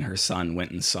and her son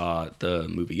went and saw the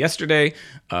movie yesterday.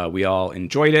 We all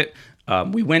enjoyed it.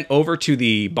 We went over to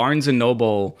the Barnes and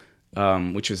Noble,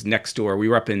 which was next door. We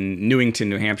were up in Newington,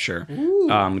 New Hampshire,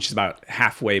 which is about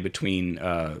halfway between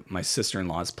my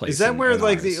sister-in-law's place. Is that and- where and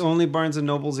like ours. the only Barnes and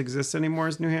Nobles exist anymore?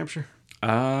 Is New Hampshire?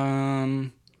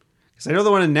 I'm Because I know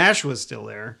the one in Nashua is still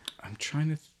there. trying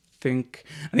to think.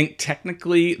 I think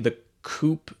technically the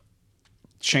Coop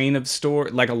chain of store,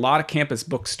 like a lot of campus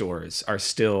bookstores are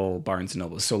still Barnes and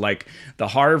Noble. So like the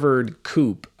Harvard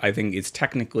Coop, I think is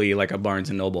technically like a Barnes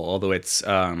and Noble, although it's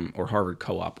or Harvard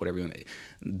Co-op, whatever you want.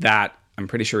 That I'm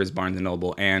pretty sure is Barnes and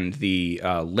Noble, and the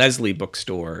Leslie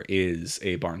bookstore is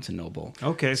a Barnes and Noble.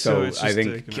 Okay, so it's I just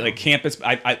think like campus.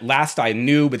 Last I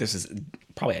knew, but this is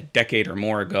probably a decade or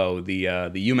more ago. The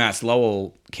UMass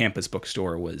Lowell campus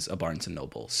bookstore was a Barnes and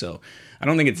Noble. So I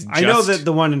don't think it's. I know that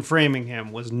the one in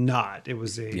Framingham was not. It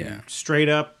was a straight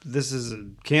up. This is a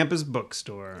campus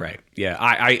bookstore. Right. Yeah.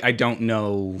 I don't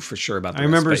know for sure about. I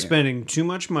remember spending too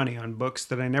much money on books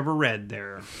that I never read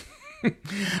there.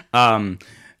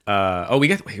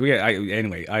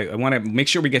 Anyway, I want to make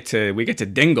sure we get to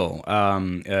Dingle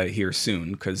here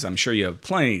soon, because I'm sure you have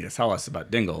plenty to tell us about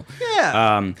Dingle.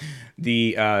 Yeah.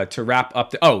 To wrap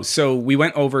up so we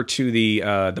went over to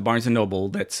the Barnes and Noble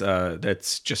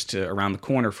that's just around the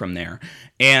corner from there,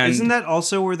 and isn't that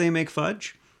also where they make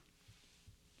fudge?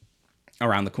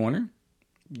 Around the corner?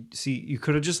 See, you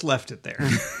could have just left it there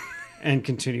and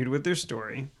continued with their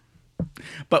story.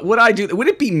 But would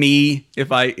it be me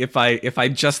if I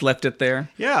just left it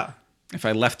there? Yeah. If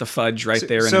I left the fudge right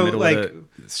there in the middle of the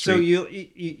street. So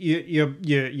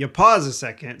you pause a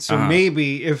second. So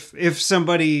maybe if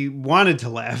somebody wanted to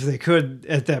laugh, they could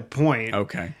at that point.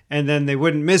 Okay. And then they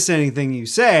wouldn't miss anything you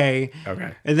say.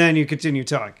 Okay. And then you continue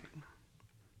talking.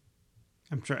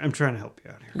 I'm trying to help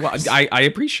you out here. Well, I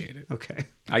appreciate it. Okay.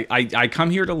 I come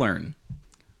here to learn.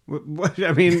 What,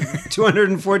 I mean,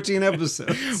 214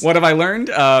 episodes. What have I learned?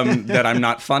 That I'm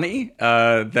not funny.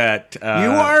 That you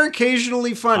are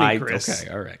occasionally funny, Chris. Okay,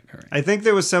 all right. I think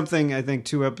there was something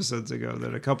 2 episodes ago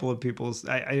that a couple of people.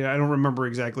 I don't remember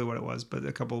exactly what it was, but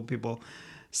a couple of people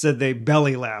said they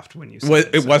belly laughed when you said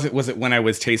it. Was it when I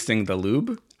was tasting the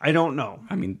lube? I don't know.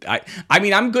 I mean,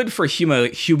 I'm good for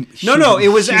No, it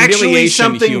was actually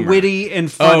something humor. Witty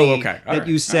and funny All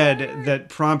you said that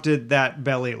prompted that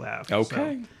belly laugh.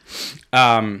 Okay. So.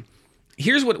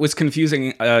 Here's what was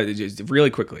confusing. Just really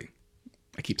quickly,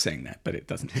 I keep saying that, but it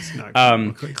doesn't. It's not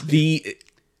quickly.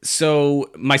 So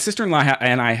my sister-in-law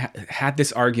and I had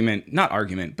this not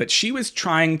argument, but she was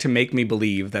trying to make me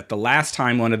believe that the last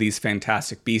time one of these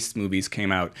Fantastic Beasts movies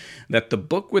came out, that the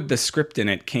book with the script in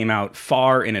it came out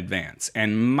far in advance.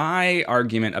 And my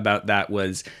argument about that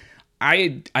was,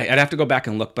 I'd have to go back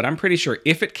and look, but I'm pretty sure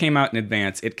if it came out in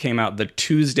advance, it came out the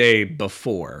Tuesday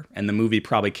before, and the movie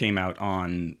probably came out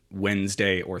on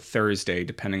Wednesday or Thursday,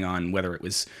 depending on whether it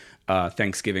was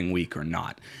Thanksgiving week or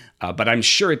not. But I'm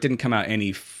sure it didn't come out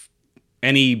any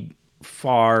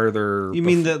farther. You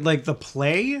mean the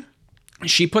play?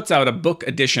 She puts out a book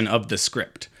edition of the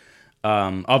script.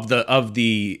 Of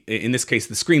the in this case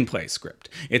the screenplay script.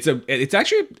 It's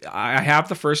actually, I have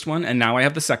the first one and now I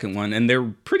have the second one, and they're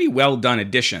pretty well done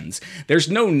editions. There's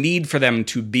no need for them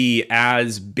to be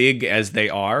as big as they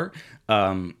are.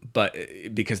 But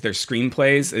because they're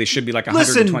screenplays, they should be like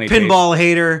 120 Listen, pinball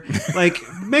hater,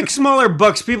 make smaller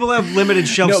books. People have limited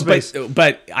shelf space.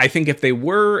 But I think if they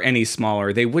were any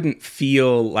smaller, they wouldn't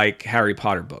feel like Harry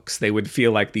Potter books. They would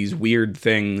feel like these weird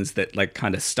things that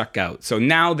kind of stuck out. So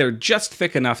now they're just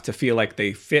thick enough to feel like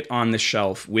they fit on the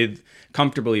shelf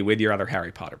comfortably with your other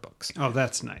Harry Potter books. Oh,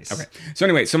 that's nice. Okay. So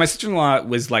anyway, my sister-in-law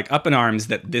was up in arms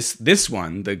that this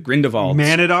one, the Grindelwald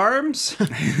Man-at-Arms.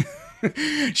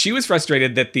 She was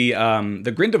frustrated that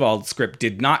the Grindelwald script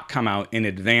did not come out in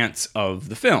advance of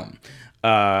the film.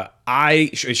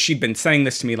 She'd been saying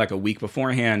this to me a week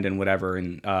beforehand and whatever,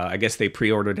 and I guess they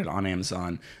pre-ordered it on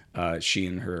Amazon. She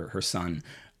and her son.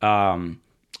 I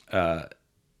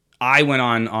went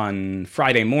on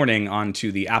Friday morning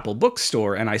onto the Apple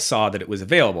bookstore and I saw that it was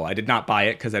available. I did not buy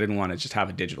it because I didn't want to just have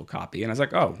a digital copy, and I was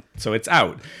like, oh, so it's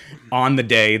out on the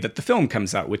day that the film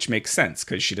comes out, which makes sense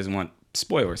because she doesn't want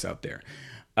spoilers out there.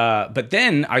 But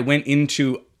then I went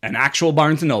into an actual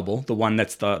Barnes & Noble, the one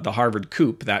that's the Harvard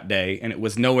Coop that day, and it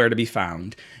was nowhere to be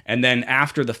found. And then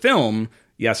after the film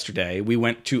yesterday, we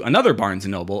went to another Barnes &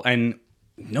 Noble and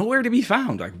nowhere to be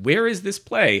found. Where is this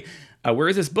play? Where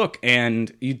is this book?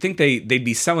 And you'd think they'd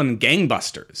be selling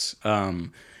gangbusters.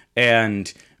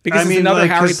 And because it's another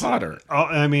Harry Potter.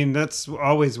 I mean, that's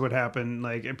always what happened.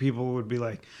 People would be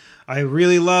like, I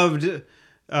really loved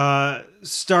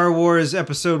Star Wars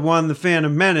Episode 1, The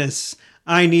Phantom Menace.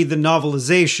 I need the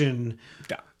novelization.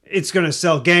 Yeah. It's going to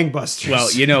sell gangbusters.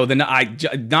 Well,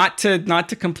 not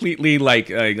to completely you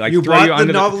throw bought you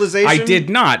under the novelization? I did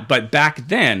not, but back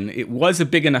then it was a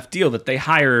big enough deal that they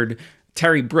hired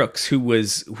Terry Brooks, who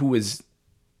was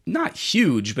not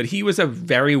huge, but he was a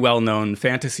very well-known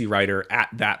fantasy writer at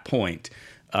that point.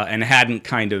 And hadn't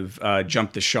kind of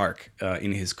jumped the shark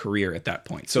in his career at that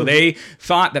point. So they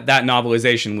thought that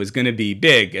novelization was going to be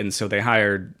big, and so they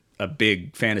hired a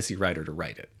big fantasy writer to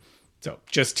write it. So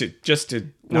just to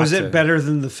was it better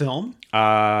than the film?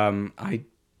 I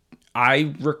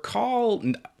recall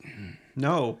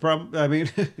No, I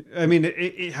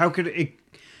mean, how could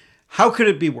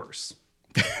it be worse?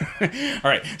 All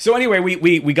right. So anyway,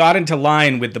 we got into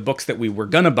line with the books that we were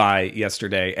going to buy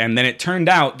yesterday. And then it turned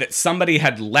out that somebody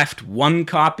had left one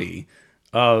copy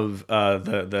of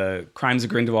the Crimes of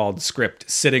Grindelwald script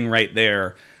sitting right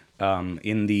there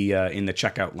in the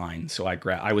checkout line. So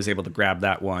I was able to grab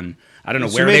that one. I don't know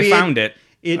where they found it.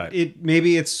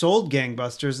 Maybe it's sold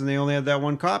gangbusters and they only had that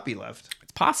one copy left.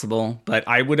 It's possible, but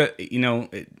I would, I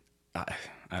don't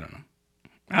know.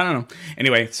 I don't know.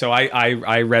 Anyway, so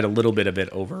I read a little bit of it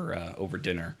over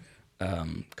dinner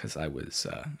because I was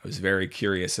very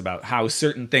curious about how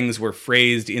certain things were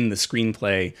phrased in the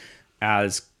screenplay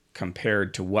as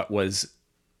compared to what was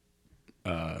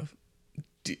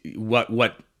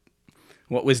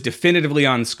what was definitively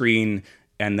on screen,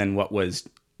 and then what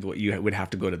you would have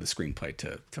to go to the screenplay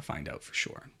to find out for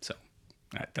sure. So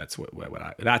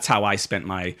that's how I spent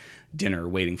my dinner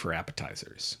waiting for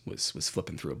appetizers, was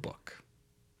flipping through a book.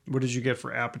 What did you get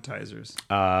for appetizers?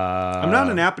 I'm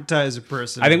not an appetizer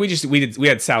person. I think we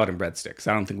had salad and breadsticks.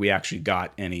 I don't think we actually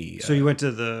got any. So you went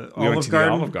to the Olive Garden?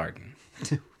 The Olive Garden.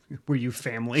 Were you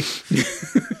family?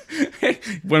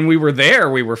 When we were there,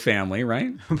 we were family,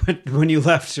 right? But when you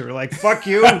left, you were like, "Fuck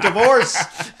you, divorce."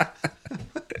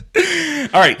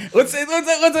 All right, let's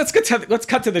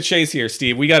cut to the chase here,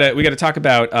 Steve. We gotta talk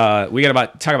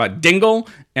about Dingle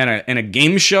and a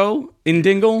game show in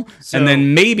Dingle, and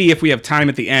then maybe if we have time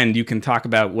at the end, you can talk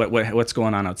about what's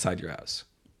going on outside your house.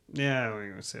 Yeah, we're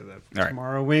gonna say that All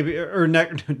tomorrow, maybe, or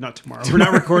not tomorrow. We're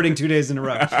not recording 2 days in a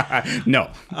row.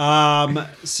 No.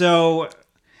 So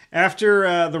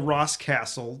after the Ross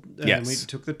Castle, yes, we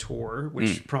took the tour,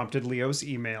 which prompted Leo's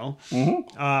email.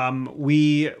 Mm-hmm.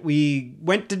 We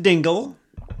went to Dingle.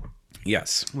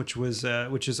 Yes, which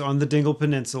is on the Dingle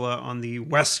Peninsula on the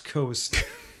west coast.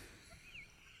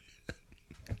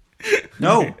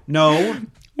 No.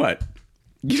 What?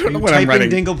 You don't know what I'm writing.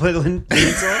 Dingle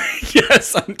Peninsula?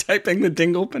 Yes, I'm typing the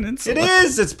Dingle Peninsula. It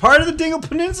is. It's part of the Dingle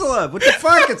Peninsula. What the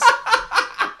fuck?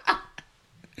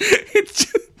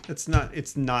 It's not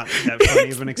that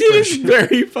funny of an expression. It is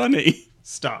very funny.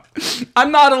 Stop.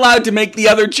 I'm not allowed to make the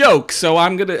other joke, so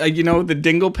I'm gonna. The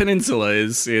Dingle Peninsula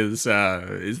is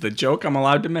the joke I'm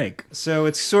allowed to make. So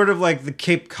it's sort of like the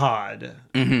Cape Cod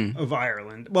of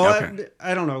Ireland. Well, okay.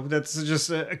 I don't know. That's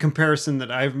just a comparison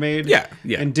that I've made. Yeah.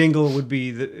 And Dingle would be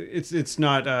it's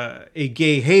not a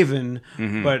gay haven,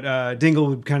 but Dingle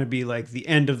would kind of be like the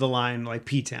end of the line, like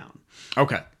P-Town.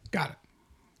 Okay, got it.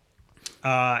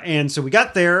 And so we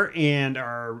got there, and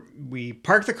we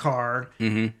parked the car.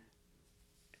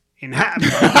 In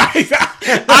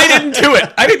I didn't do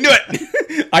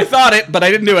it. I thought it, but I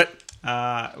didn't do it.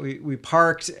 We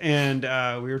parked, and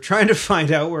we were trying to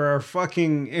find out where our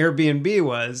fucking Airbnb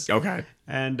was. Okay.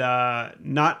 And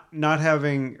not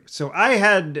having, so I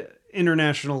had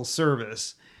international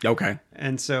service. Okay.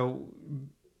 And so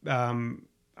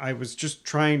I was just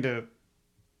trying to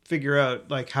figure out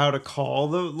like how to call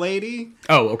the lady.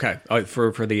 Oh, okay.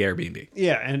 For the Airbnb.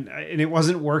 Yeah, and it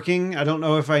wasn't working. I don't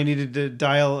know if I needed to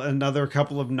dial another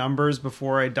couple of numbers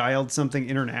before I dialed something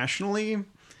internationally.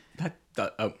 I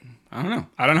don't know.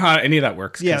 I don't know how any of that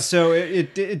works. Yeah, so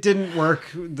it didn't work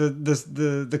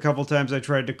the couple times I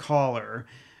tried to call her.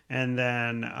 And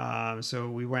then so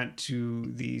we went to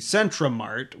the Centra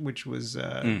Mart, which was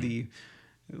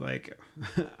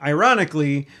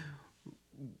ironically,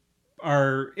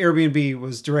 our Airbnb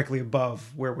was directly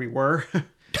above where we were.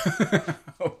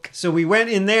 Okay. So we went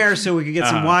in there so we could get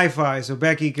some Wi-Fi, so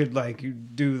Becky could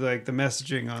do the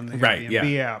messaging on the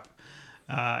Airbnb app.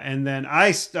 And then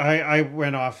I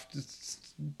went off,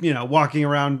 walking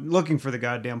around looking for the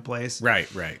goddamn place.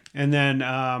 Right. And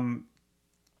then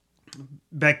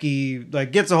Becky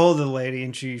gets a hold of the lady,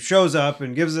 and she shows up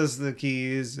and gives us the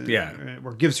keys.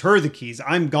 Or gives her the keys.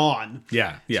 I'm gone.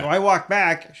 Yeah. So I walk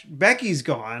back. Becky's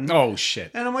gone. Oh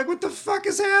shit! And I'm like, what the fuck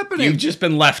is happening? You've just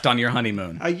been left on your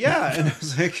honeymoon. Yeah, and I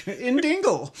was like, in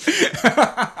Dingle.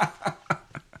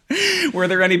 Were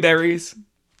there any berries?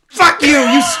 Fuck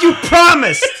you! You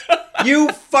promised. You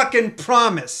fucking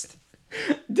promised.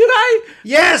 Did I?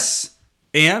 Yes.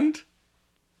 And.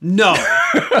 No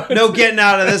getting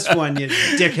out of this one, you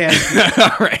dickhead.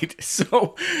 All right,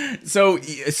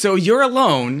 so you're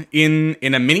alone in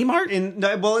a mini mart.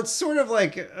 Well, it's sort of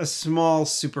like a small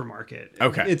supermarket.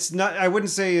 Okay, it's not. I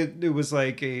wouldn't say it was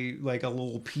like a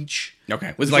little Peach. Okay,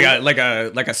 it was like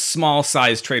a small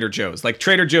size Trader Joe's, like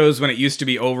Trader Joe's when it used to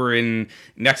be over in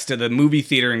next to the movie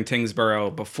theater in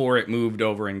Tingsboro before it moved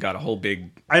over and got a whole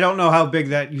big. I don't know how big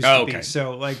that used to be.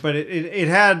 So but it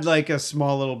had like a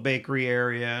small little bakery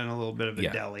area and a little bit of a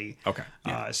deli. Okay.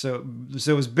 So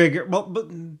it was bigger. Well,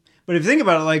 But if you think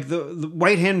about it, like the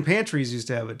White Hen Pantries used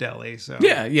to have a deli. So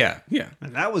Yeah.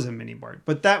 and that was a mini mart,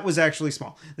 but that was actually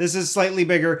small. This is slightly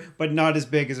bigger, but not as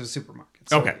big as a supermarket.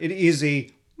 So Okay. it is a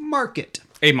market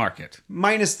A market.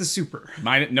 minus the super.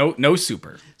 No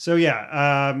super. So yeah,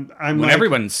 I'm When like,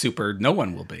 everyone's super, no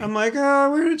one will be. I'm like,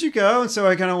 oh, where did you go? And so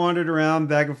I kind of wandered around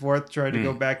back and forth, tried to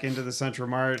go back into the Central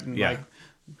Mart and Yeah. like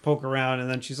poke around. And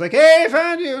then she's like, hey, I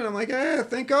found you. And I'm like,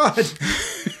 thank God.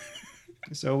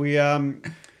 So we,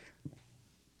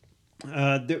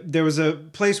 there was a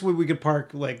place where we could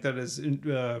park like that is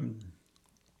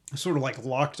sort of like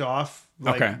locked off.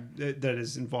 Like, Okay. That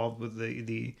is involved with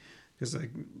the because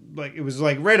like it was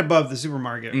like right above the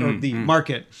supermarket or the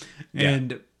market. Yeah.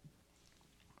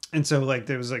 And so like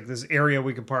there was like this area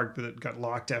we could park that got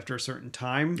locked after a certain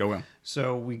time. Oh, well.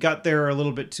 So we got there a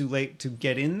little bit too late to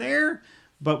get in there.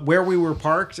 But where we were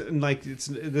parked, and like this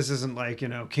isn't like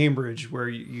Cambridge where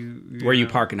You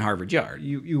park in Harvard Yard.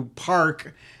 you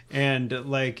park and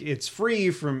like it's free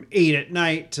from 8 at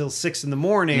night till 6 in the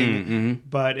morning.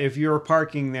 But if you're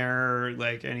parking there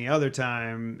like any other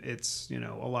time, it's a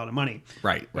lot of money.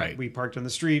 Right. We parked on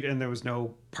the street and there was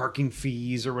no parking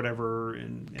fees or whatever.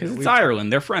 And Because it's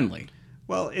Ireland, they're friendly.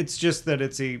 well, it's just that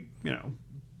it's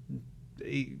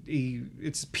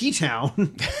it's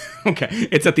P-Town. Okay,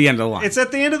 it's at the end of the line. It's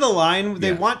at the end of the line.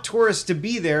 They Yeah. want tourists to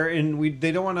be there, and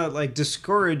they don't want to like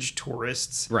discourage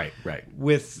tourists right.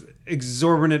 with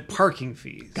exorbitant parking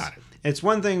fees. Got it. It's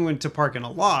one thing to park in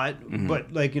a lot,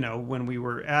 but like when we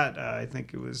were at I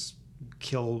think it was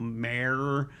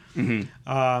Kilmare,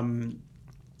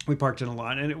 we parked in a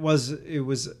lot, and it was,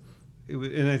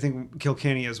 and I think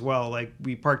Kilkenny as well. Like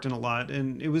we parked in a lot,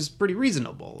 and it was pretty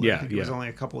reasonable. I think it was only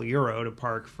a couple of euro to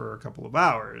park for a couple of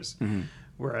hours.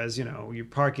 Whereas you're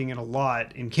parking in a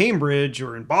lot in Cambridge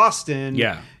or in Boston.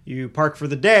 Yeah. You park for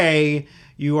the day,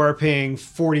 you are paying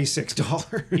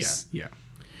 $46. Yeah.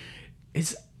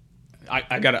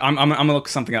 I'm gonna look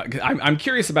something up. I'm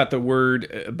curious about the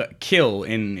word kill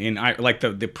in like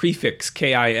the prefix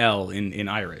KIL in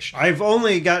Irish. I've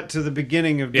only got to the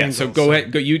beginning of Yeah. Dingle, So go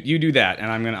ahead. Go. You do that,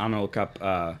 and I'm gonna look up.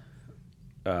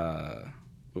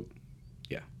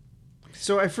 Yeah.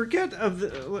 So I forget of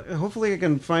the. Hopefully I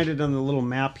can find it on the little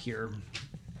map here.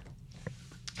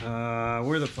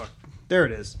 Where the fuck? There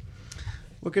it is.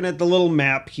 Looking at the little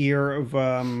map here of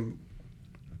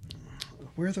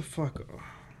where the fuck?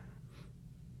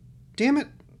 Damn it!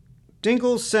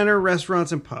 Dingle Center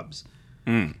Restaurants and Pubs.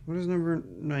 What is number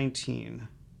 19?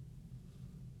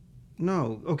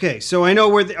 No. Okay, so I know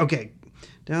where okay.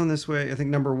 Down this way, I think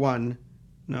number 1.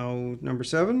 No, number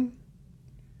 7?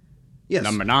 Yes.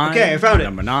 Number 9. Okay, I found it.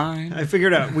 Number 9. I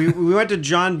figured out. We went to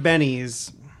John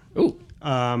Benny's Ooh.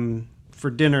 for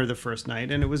dinner the first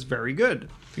night, and it was very good.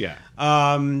 Yeah.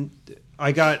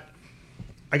 I got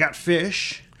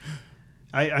fish.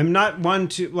 I'm not one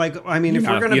to like. I mean, if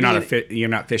we're gonna you're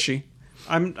not fishy.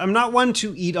 I'm not one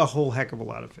to eat a whole heck of a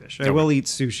lot of fish. I will eat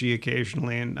sushi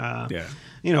occasionally, and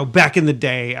back in the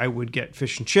day, I would get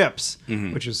fish and chips,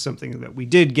 which is something that we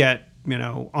did get,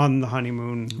 on the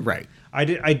honeymoon. Right.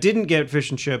 I didn't get fish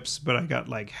and chips, but I got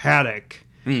like haddock,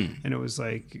 and it was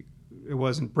like it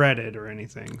wasn't breaded or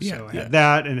anything. So I had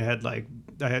that, and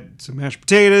I had some mashed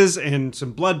potatoes and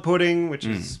some blood pudding, which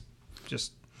is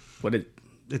just What did?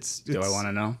 it's. Do I want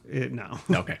to know?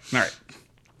 No. Okay. All right.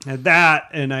 Had that,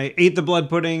 and I ate the blood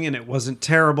pudding, and it wasn't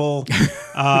terrible.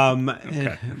 But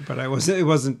it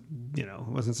wasn't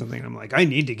something I'm like, I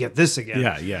need to get this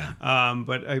again. Yeah.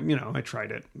 But I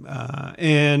tried it,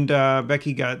 and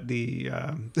Becky got the.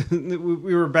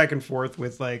 We were back and forth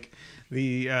with like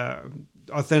the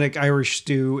authentic Irish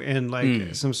stew and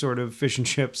like some sort of fish and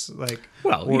chips, like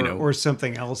or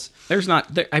something else. There's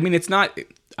not. I mean, it's not.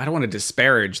 I don't want to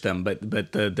disparage them, but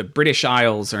the British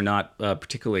Isles are not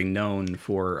particularly known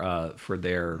for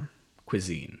their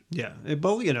cuisine. Yeah,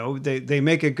 but they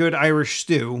make a good Irish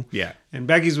stew. Yeah, and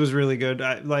Becky's was really good.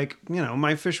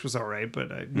 My fish was all right,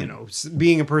 but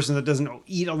being a person that doesn't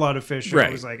eat a lot of fish, I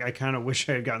was like, I kind of wish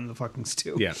I had gotten the fucking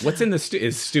stew. Yeah, what's in the stew?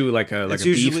 Is stew like a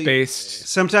beef based?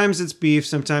 Sometimes it's beef,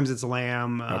 sometimes it's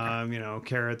lamb. Okay.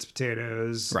 Carrots,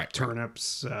 potatoes, turnips,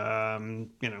 some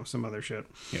other shit.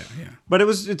 Yeah. But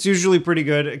it's usually pretty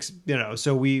good.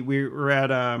 So we were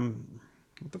at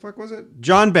what the fuck was it?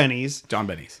 John Benny's.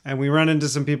 And we run into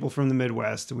some people from the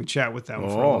Midwest, and we chat with them for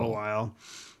a little while.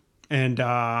 And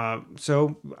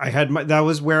so that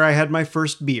was where I had my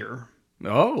first beer.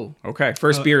 Oh, okay.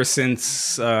 First beer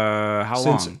since how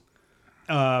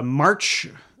long? March.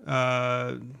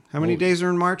 How many days are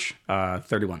in March?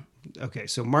 31. Okay,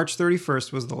 so March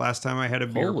 31st was the last time I had a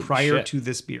beer prior to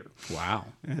this beer. Wow.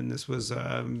 And this was,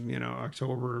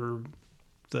 October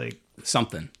like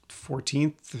Something.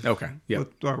 14th. Okay. Yeah.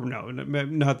 Or no,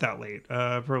 not that late.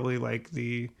 Probably like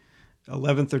the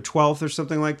 11th or 12th or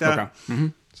something like that. Okay. Mm-hmm.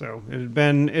 So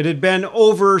it had been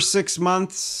over 6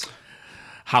 months.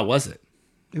 How was it?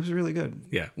 It was really good.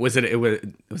 Yeah. Was it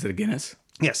a Guinness?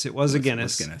 Yes, it was a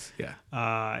Guinness. It was Guinness.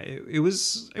 Yeah. It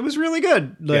was really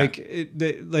good. Like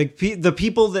the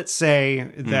people that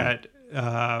say that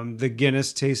the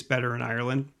Guinness tastes better in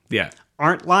Ireland Yeah.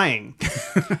 aren't lying.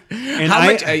 And How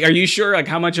much? Are you sure? Like,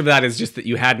 how much of that is just that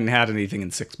you hadn't had anything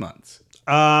in 6 months?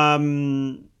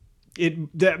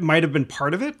 That might have been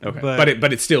part of it. Okay. but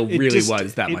But it still really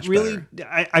was that much better.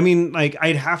 I mean, like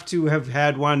I'd have to have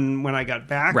had one when I got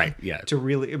back, Right, yeah. to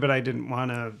really, but I didn't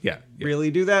want to, Yeah.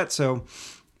 really do that. So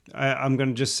I'm going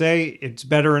to just say it's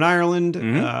better in Ireland. All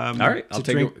right. I'll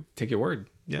take your word.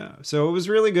 Yeah, so it was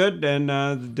really good, and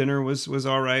the dinner was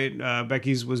all right.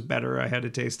 Becky's was better. I had a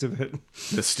taste of it.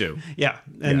 The stew. Yeah,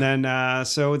 and then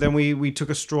so then we took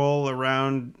a stroll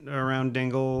around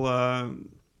Dingle,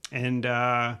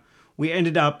 and we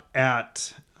ended up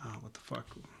at what the fuck,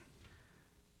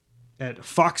 at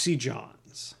Foxy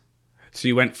John's. So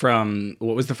you went from,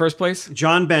 what was the first place?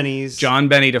 John Benny's. John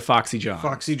Benny to Foxy John.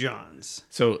 Foxy John's.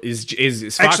 So is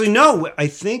Fox- Actually, no. I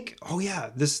think. Oh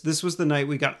yeah, this was the night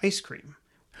we got ice cream.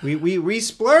 We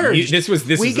splurged. This was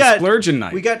a splurging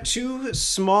night. We got 2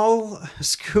 small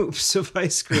scoops of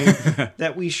ice cream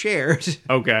that we shared.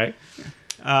 Okay.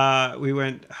 We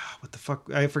went. What the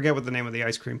fuck? I forget what the name of the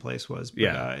ice cream place was. But,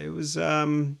 Yeah. it was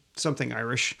something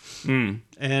Irish, and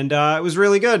it was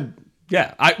really good.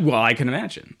 Yeah. I can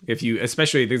imagine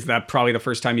especially this is that probably the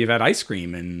first time you've had ice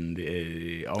cream and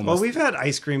almost. Well, we've had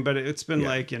ice cream, but it's been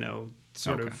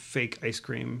sort of fake ice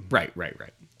cream. Right.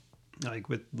 Like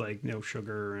with no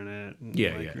sugar in it. And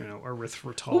Yeah.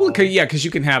 erythritol. Well, because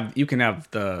you can have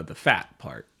the fat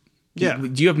part. Yeah.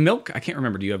 Do you have milk? I can't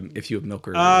remember. Do you have milk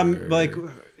or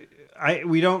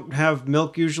We don't have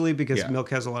milk usually because milk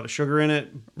has a lot of sugar in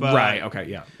it. But, right. Okay.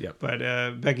 Yeah.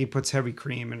 But Becky puts heavy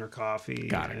cream in her coffee.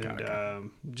 Got it.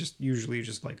 Just usually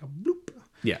just like a bloop.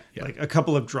 Yeah. Like a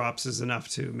couple of drops is enough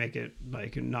to make it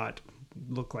like not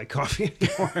look like coffee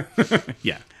anymore.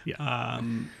 Yeah.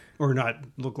 Or not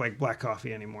look like black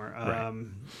coffee anymore. Right.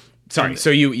 Sorry.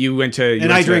 So you went to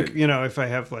I drink. If I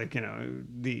have on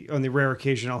the rare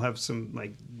occasion I'll have some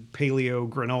like paleo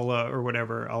granola or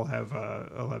whatever. I'll have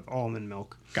almond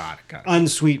milk. Got it.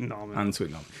 Unsweetened almond.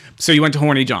 Unsweetened almond. So you went to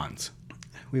Horny John's.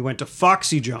 We went to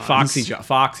Foxy John's.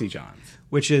 Foxy John's,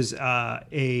 which is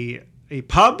a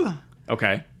pub.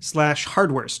 Okay. /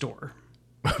 hardware store.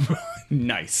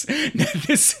 Nice.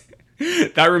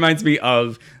 That reminds me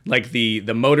of like the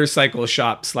motorcycle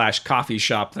shop / coffee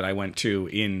shop that I went to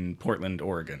in Portland,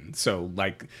 Oregon. So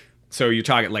you're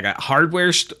talking like a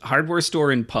hardware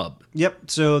store and pub.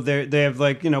 Yep. So they have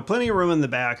plenty of room in the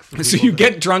back. So you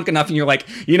get drunk enough and you're like,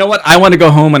 you know what? I want to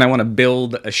go home and I want to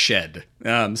build a shed. So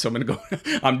I'm going to go,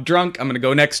 I'm drunk. I'm going to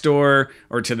go next door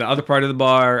or to the other part of the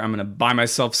bar. I'm going to buy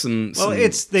myself some they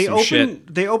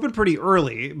shit. open pretty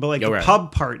early, but the right.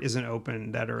 pub part isn't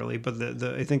open that early. But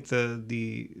I think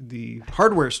the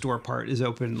hardware store part is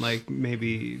open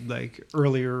maybe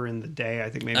earlier in the day. I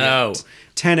think maybe at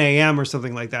 10 a.m. or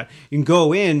something like that. You can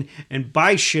go in and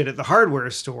buy shit at the hardware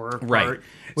store. Right. Part,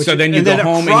 So then you go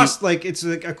home across, it's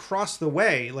across the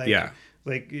way. Yeah.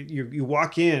 Like you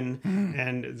walk in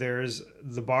and there's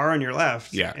the bar on your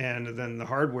left, and then the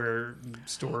hardware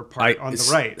store part on the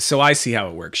right. So I see how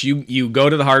it works. You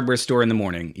go to the hardware store in the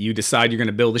morning. You decide you're going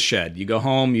to build a shed. You go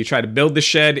home. You try to build the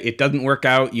shed. It doesn't work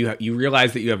out. You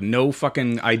realize that you have no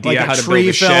fucking idea how to build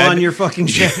a shed. Tree fell on your fucking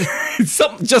shed.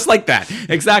 Something just like that.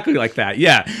 Exactly like that.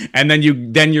 Yeah. And then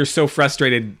you're so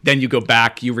frustrated. Then you go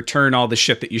back. You return all the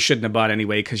shit that you shouldn't have bought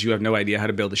anyway because you have no idea how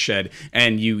to build a shed,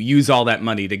 and you use all that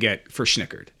money to get for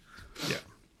snickered. Yeah,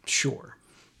 sure.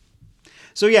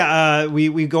 So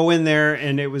we go in there,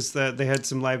 and it was they had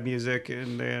some live music,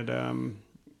 and they had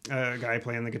a guy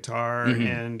playing the guitar,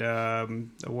 and a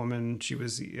woman. She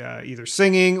was either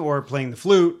singing or playing the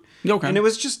flute. Okay. And it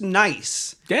was just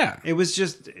nice. Yeah, it was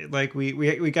just like we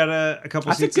got a couple.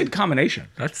 That's seats a good combination.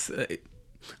 That's.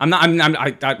 I'm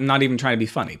not even trying to be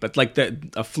funny, but like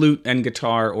a flute and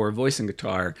guitar or voice and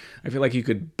guitar, I feel like you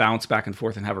could bounce back and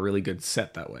forth and have a really good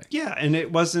set that way. Yeah, and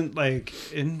it wasn't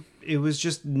it was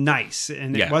just nice,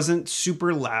 and it wasn't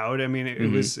super loud. I mean,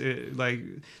 it was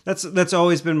that's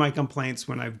always been my complaints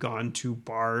when I've gone to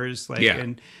bars,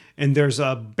 and there's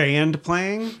a band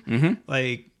playing,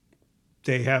 like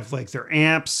they have their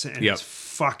amps and it's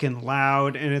fucking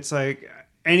loud, and it's like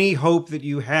any hope that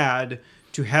you had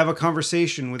to have a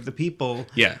conversation with the people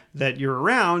that you're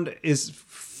around is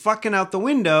fucking out the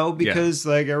window because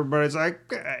like everybody's like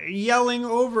yelling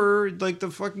over like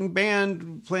the fucking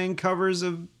band playing covers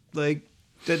of like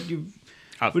that you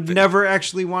would never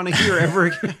actually want to hear ever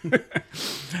again.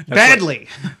 Badly.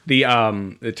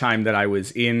 The time that I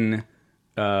was in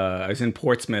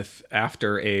Portsmouth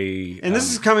after and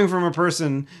this is coming from a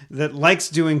person that likes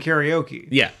doing karaoke.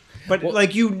 Yeah. But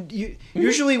like you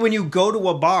usually when you go to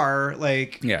a bar,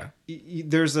 like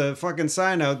there's a fucking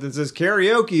sign out that says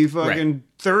karaoke fucking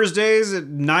Thursdays at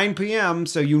 9 p.m.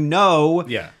 So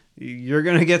you're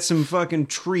gonna get some fucking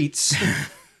treats.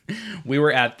 We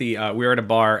were at a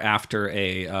bar after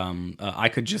a I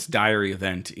Could Just Diary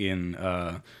event in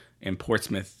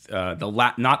Portsmouth.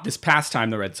 Not this past time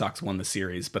the Red Sox won the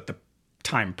series, but the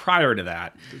time prior to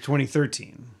that,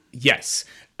 2013. Yes.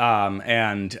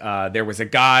 And there was a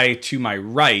guy to my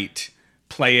right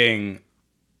playing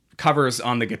covers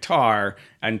on the guitar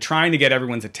and trying to get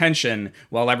everyone's attention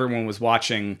while everyone was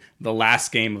watching the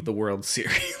last game of the World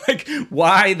Series. Like,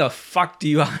 why the fuck do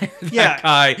you hire that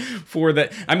guy for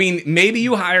the... I mean, maybe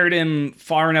you hired him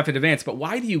far enough in advance, but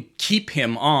why do you keep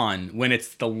him on when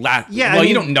it's the last... Yeah, well,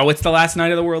 you don't know it's the last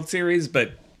night of the World Series,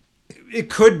 but...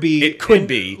 It could be. It could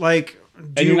be. Like...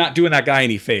 And you're not doing that guy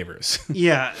any favors.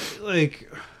 Yeah, like...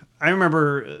 I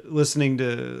remember listening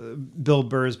to Bill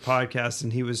Burr's podcast,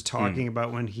 and he was talking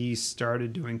about when he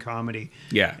started doing comedy.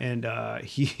 Yeah, and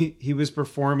he was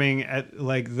performing at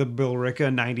like the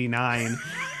Billerica 99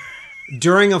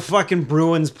 during a fucking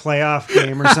Bruins playoff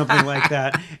game or something like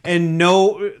that. And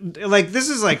this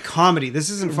is like comedy. This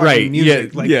isn't fucking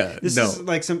music. This is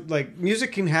like some like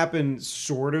music can happen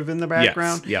sort of in the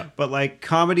background. Yes, but like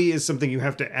comedy is something you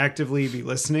have to actively be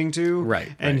listening to.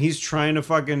 Right. And he's trying to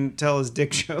fucking tell his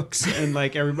dick jokes, and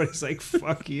like everybody's like,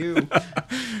 "Fuck you."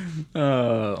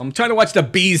 I'm trying to watch the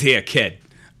bees here, kid.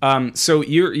 So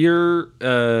you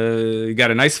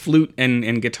got a nice flute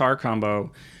and guitar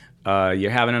combo. You're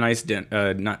having a nice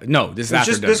dinner. This is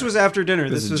after dinner. This was after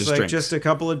dinner. This was like drinks. just a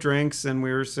couple of drinks, and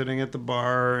we were sitting at the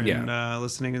bar and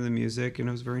listening to the music, and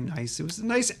it was very nice. It was a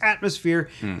nice atmosphere,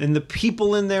 and the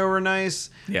people in there were nice.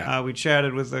 Yeah, we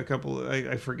chatted with a couple.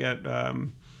 I forget.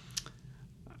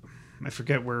 I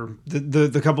forget where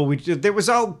the couple we. It was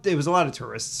a lot of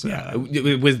tourists. Yeah,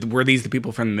 were these the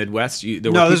people from the Midwest?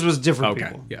 This was different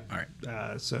people. Yeah, all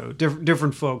right. So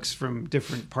different folks from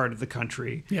different part of the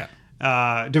country. Yeah.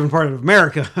 Different part of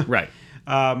America. Right.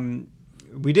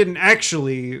 We didn't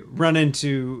actually run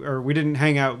into, or we didn't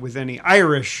hang out with any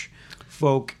Irish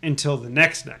folk until the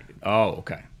next night. Oh,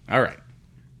 okay. All right.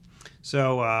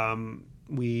 So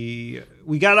we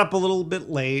got up a little bit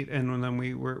late, and then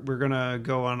we're gonna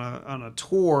go on a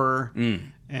tour,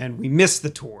 and we missed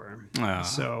the tour.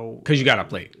 So because you got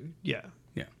up late. Yeah.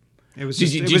 Yeah. It was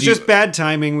just bad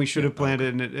timing. We should have planned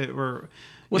it, and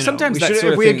sometimes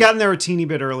if we had gotten there a teeny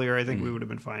bit earlier, I think we would have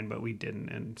been fine, but we didn't,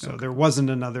 and so there wasn't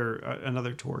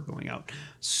another tour going out.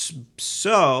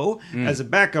 So, as a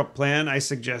backup plan, I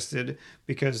suggested,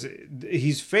 because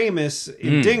he's famous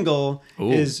in Dingle,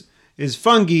 is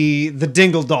Fungi the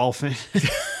Dingle Dolphin.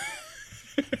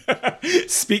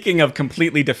 Speaking of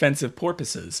completely defensive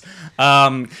porpoises,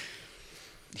 we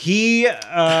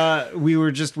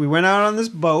went out on this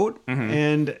boat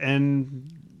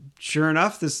and. Sure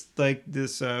enough, this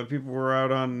people were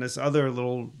out on this other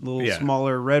little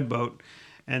smaller red boat,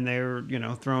 and they were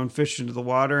throwing fish into the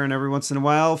water, and every once in a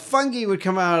while, Fungi would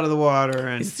come out of the water,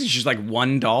 and it's just like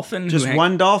one dolphin.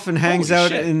 One dolphin hangs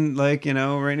out in right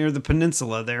near the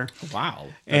peninsula there. Wow,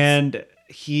 and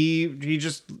he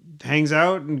just hangs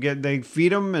out and they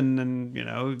feed him, and then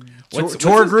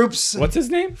tour groups. What's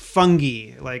his name?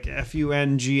 Fungi, like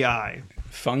Fungi.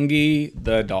 Fungi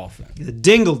the dolphin. The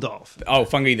Dingle Dolphin. Oh,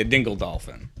 Fungi the Dingle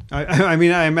Dolphin. I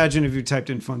mean, I imagine if you typed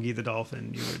in Fungi the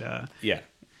Dolphin, you would. Yeah.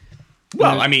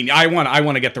 Well, I mean, I want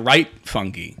to get the right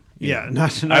Fungi. Yeah,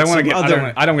 not I don't want to get.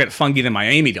 I don't get Fungi the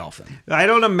Miami Dolphin. I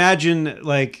don't imagine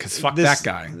like because fuck that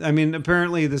guy. I mean,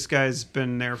 apparently this guy's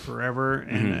been there forever,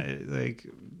 and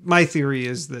my theory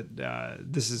is that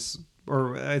this is.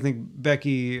 Or I think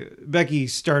Becky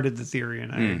started the theory,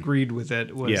 and I agreed with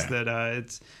it. That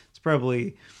it's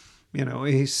probably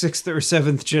a sixth or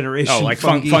seventh generation. Oh, like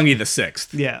Fungi the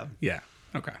sixth. Yeah.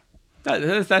 Okay,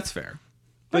 that's fair.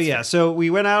 So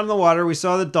we went out in the water. We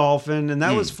saw the dolphin, and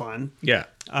that was fun. Yeah.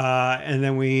 And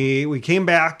then we came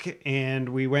back, and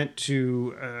we went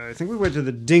to I think we went to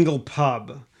the Dingle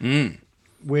Pub,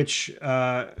 which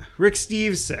Rick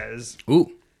Steves says.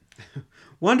 Ooh.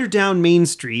 Wander down Main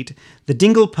Street. The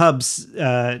Dingle Pub's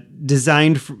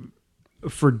designed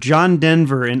for John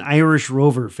Denver and Irish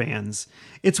Rover fans.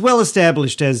 It's well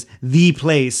established as the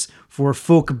place for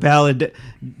folk ballad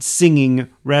singing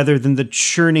rather than the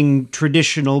churning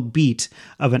traditional beat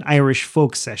of an Irish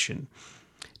folk session.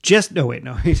 He doesn't talk about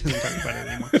it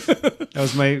anymore. That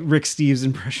was my Rick Steves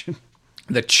impression.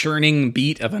 The churning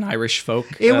beat of an Irish folk.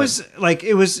 It was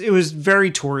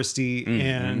very touristy,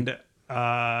 and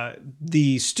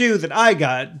the stew that I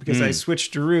got, because I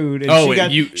switched to Rude,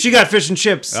 and she got fish and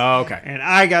chips. Oh, okay. And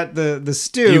I got the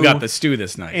stew. You got the stew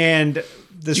this night. And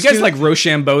Did you guys like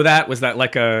Rochambeau that? Was that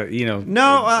like a,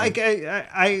 No,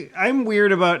 I'm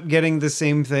weird about getting the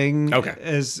same thing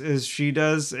as she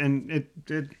does, and it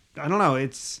I don't know,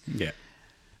 it's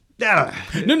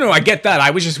No, I get that.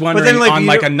 I was just wondering, on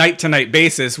like a night-to-night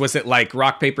basis, was it like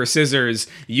rock, paper, scissors,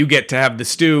 you get to have the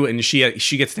stew and she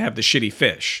gets to have the shitty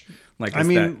fish? Like,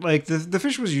 like the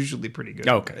fish was usually pretty good.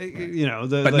 Okay.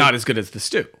 But not as good as the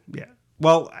stew. Yeah.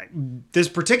 Well, this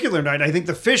particular night, I think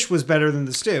the fish was better than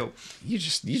the stew. You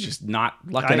just not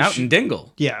lucking out in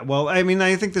Dingle. Yeah, well, I mean,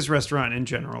 I think this restaurant in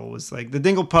general was like, the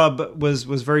Dingle pub was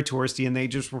very touristy, and they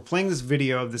just were playing this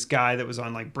video of this guy that was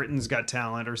on like Britain's Got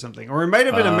Talent or something, or it might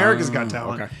have been America's Got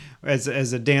Talent, as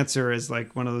a dancer, as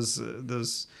like one of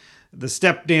those the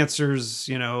step dancers,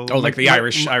 like the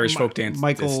Irish folk dance,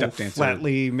 Michael step dancer.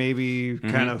 Flatley, maybe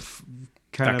kind of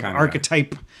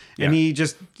archetype. Yeah. And he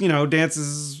just,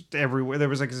 dances everywhere. There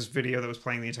was like this video that was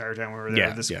playing the entire time we were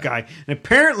there. This guy, and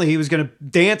apparently he was going to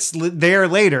dance there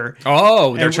later.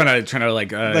 Oh, they're trying to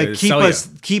like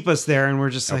keep us there, and we're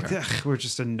just like, we're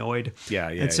just annoyed.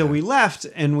 And so we left,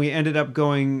 and we ended up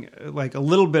going like a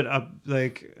little bit up.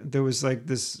 Like there was like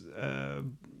this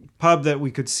pub that we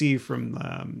could see from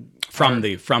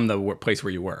the place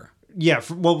where you were. Yeah,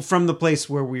 from the place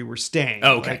where we were staying.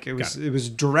 Oh, okay. Like it was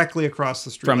directly across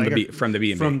the street from the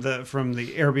B&B. from the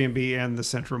Airbnb and the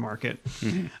Central Market.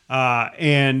 Mm-hmm.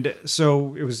 And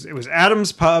so it was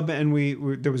Adam's pub, and we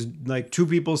there was like two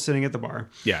people sitting at the bar.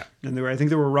 Yeah, and I think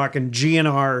they were rocking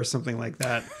GNR or something like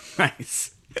that.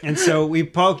 Nice. And so we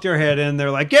poked our head in. They're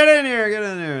like, get in here.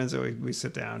 And so we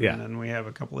sit down, and then we have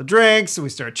a couple of drinks, and we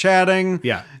start chatting.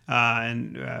 Yeah.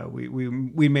 And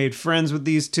we made friends with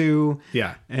these two.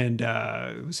 Yeah. And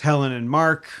it was Helen and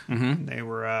Mark. Mm-hmm. They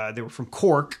were from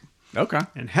Cork. Okay.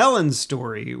 And Helen's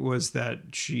story was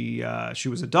that she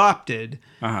was adopted,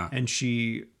 and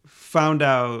she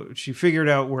figured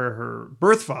out where her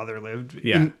birth father lived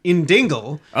in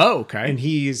Dingle. Oh, okay. And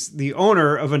he's the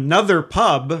owner of another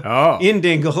pub in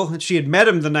Dingle. She had met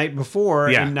him the night before,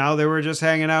 and now they were just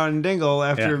hanging out in Dingle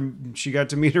after she got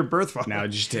to meet her birth father. Now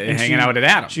just hanging out at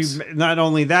Adam's. Not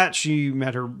only that, she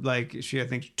met her, I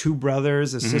think, two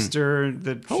brothers, a sister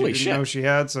that she didn't know she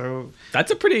had. So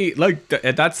that's a pretty,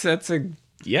 that's a,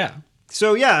 yeah.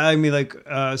 So yeah, I mean,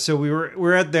 so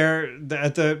we're at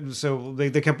so they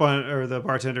kept on, or the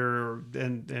bartender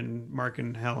and Mark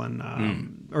and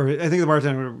Helen, or I think the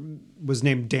bartender was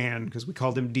named Dan because we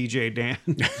called him DJ Dan.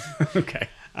 Okay.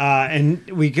 And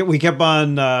we kept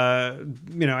on,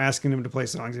 asking him to play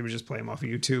songs. He would just play them off of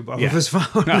YouTube off of his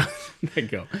phone. There you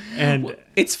go. And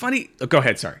it's funny. Oh, go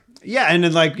ahead. Sorry. Yeah, and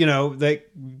then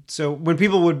so when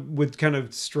people would kind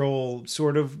of stroll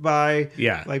sort of by,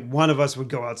 like one of us would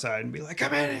go outside and be like,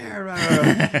 "Come in here,"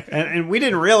 and we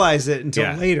didn't realize it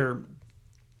until later.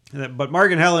 But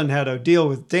Mark and Helen had a deal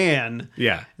with Dan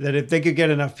that if they could get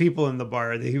enough people in the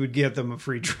bar, that he would give them a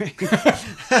free drink.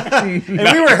 And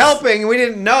we were helping, we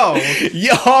didn't know.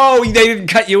 Yo, they didn't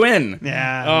cut you in.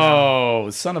 Yeah. Oh,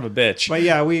 son of a bitch. But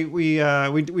yeah, we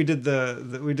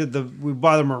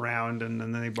brought them around, and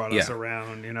then they brought us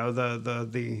around.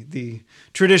 The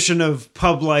tradition of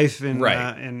pub life in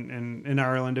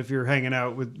Ireland. If you're hanging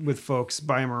out with folks,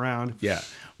 buy them around. Yeah.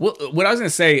 Well, what I was going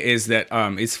to say is that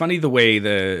it's funny the way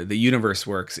the universe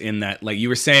works, in that, like you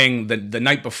were saying, the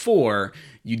night before,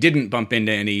 you didn't bump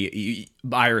into any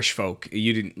Irish folk.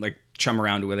 You didn't chum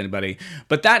around with anybody.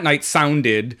 But that night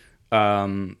sounded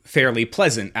fairly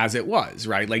pleasant as it was,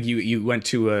 right? Like you went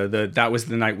to that was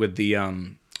the night with the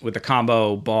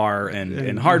combo bar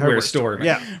and hardware store.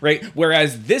 Yeah. Right.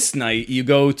 Whereas this night you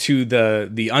go to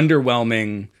the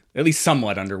underwhelming, at least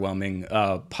somewhat underwhelming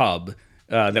pub.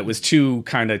 That was too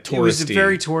kind of touristy. It was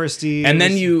very touristy. And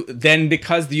then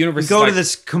because the universe go to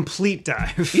this complete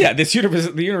dive. Yeah, the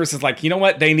universe is like, you know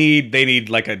what? They need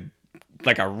like a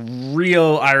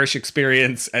real Irish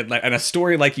experience and a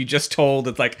story like you just told.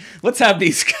 It's like, let's have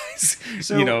these guys.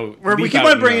 So we keep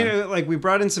on bringing we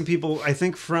brought in some people, I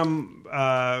think from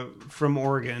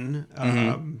Oregon.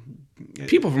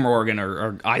 People from Oregon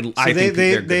I think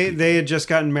they had just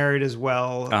gotten married as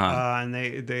well, and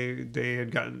they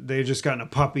had just gotten a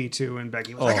puppy too, and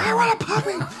Becky was like, "I want a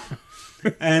puppy."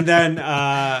 And then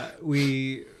I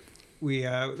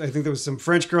think there was some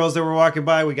French girls that were walking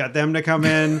by. We got them to come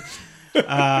in,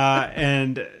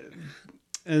 and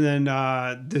then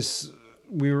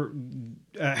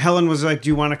Helen was like, "Do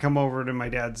you want to come over to my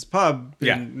dad's pub?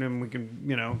 And we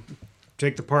can,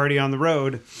 take the party on the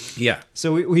road." Yeah.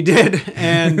 So we did,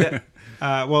 and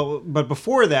but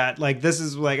before that, like this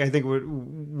is like I think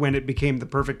when it became the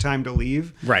perfect time to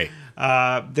leave. Right.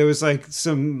 There was like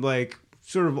some like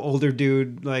sort of older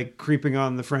dude like creeping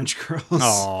on the French girls.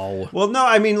 Oh. Well, no,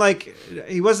 I mean like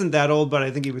he wasn't that old, but I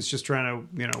think he was just trying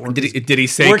to work. Did he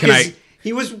say, "Can I?"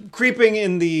 He was creeping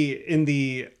in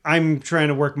the I'm trying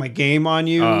to work my game on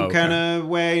you kind of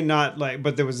way, not like.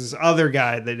 But there was this other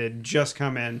guy that had just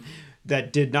come in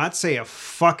that did not say a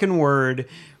fucking word,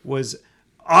 was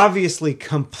obviously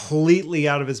completely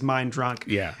out of his mind drunk.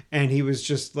 Yeah. And he was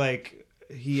just like,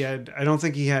 I don't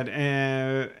think he had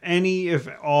any, if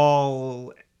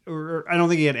all, or I don't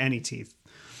think he had any teeth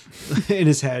in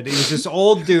his head. He was just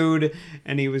old dude,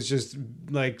 and he was just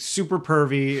like super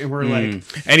pervy, and we're like,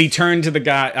 and he turned to the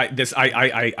guy.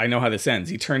 I know how this ends.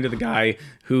 He turned to the guy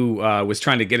who was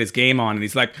trying to get his game on, and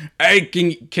he's like, "Hey,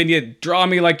 can you draw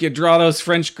me like you draw those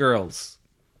French girls?"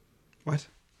 What?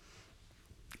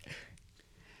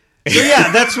 So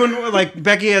yeah, that's when like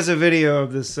Becky has a video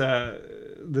of this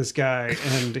guy,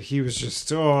 and he was just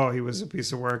he was a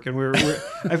piece of work, and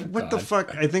what the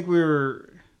fuck? I think we were.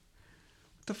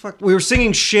 What the fuck? We were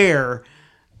singing Cher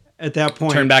at that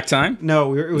point. Turn Back Time?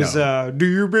 No, it was Do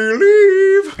You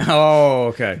Believe? Oh,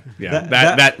 okay. Yeah,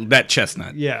 that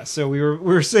chestnut. Yeah, so we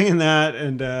were singing that,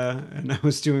 and I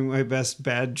was doing my best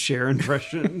bad Cher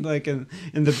impression, like in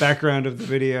the background of the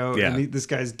video. Yeah. And this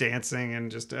guy's dancing,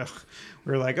 and just we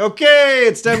were like, okay,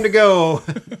 it's time to go.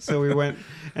 So we went,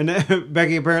 and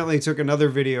Becky apparently took another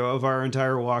video of our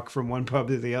entire walk from one pub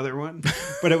to the other one,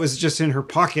 but it was just in her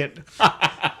pocket.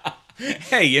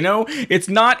 Hey, it's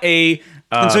not a.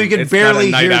 And so you could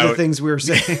barely hear the things we were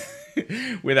saying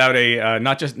without a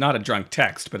not a drunk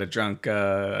text, but a drunk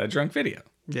video.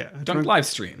 Yeah, drunk live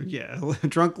stream. Yeah, a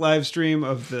drunk live stream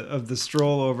of the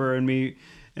stroll over, and me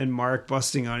and Mark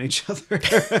busting on each other.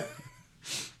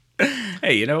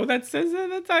 Hey, that's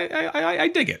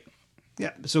I dig it.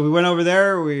 Yeah, so we went over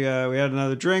there. We had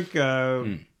another drink.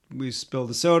 We spilled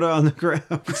a soda on the ground.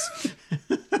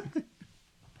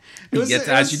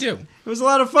 As you do. It was a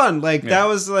lot of fun. Like that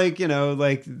was like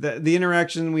like the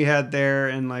interaction we had there,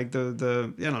 and like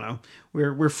the I don't know.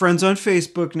 We're friends on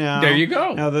Facebook now. There you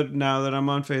go. Now that I'm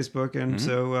on Facebook, and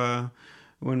so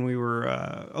when we were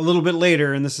a little bit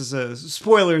later, and this is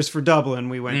spoilers for Dublin,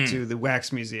 we went to the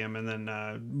Wax Museum, and then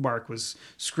Mark was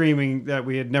screaming that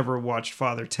we had never watched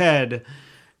Father Ted.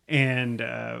 And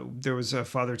there was a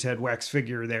Father Ted wax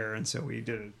figure there, and so we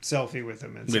did a selfie with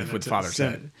him with Father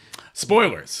Ted.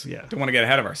 Spoilers. Yeah, don't want to get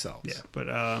ahead of ourselves. Yeah, but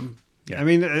I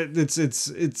mean,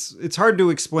 it's hard to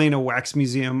explain a wax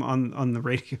museum on the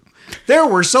radio. There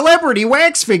were celebrity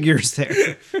wax figures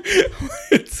there.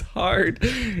 It's hard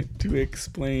to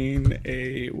explain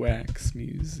a wax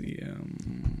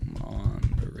museum on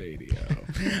the radio.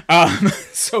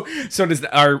 So does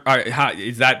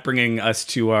is that bringing us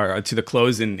to the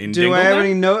close in Do Dingle? I have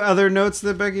any other notes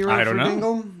that Becky wrote for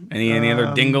Dingle? Any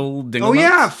other Dingle? Oh notes?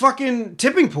 Yeah, fucking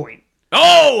Tipping Point.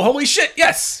 Oh, holy shit!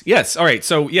 Yes. All right.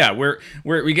 So yeah, we're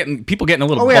getting a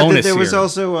little bonus there here. was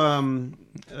also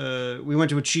we went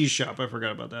to a cheese shop. I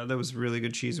forgot about that. That was really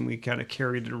good cheese, and we kind of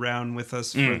carried it around with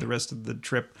us for the rest of the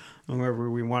trip. Wherever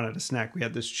we wanted a snack, we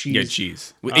had this cheese. Yeah,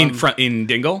 cheese in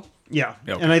Dingle. Yeah,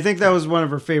 okay. And I think that was one of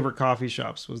her favorite coffee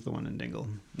shops. Was the one in Dingle.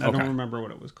 I don't remember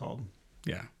what it was called.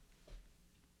 Yeah.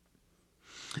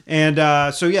 And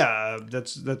so yeah,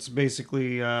 that's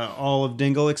basically all of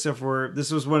Dingle, except for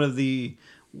this was one of the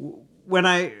when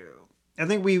I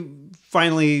think we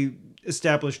finally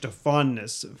established a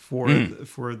fondness for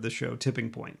the show Tipping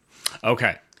Point.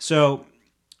 Okay. So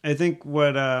I think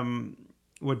what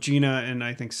Gina and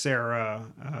I think Sarah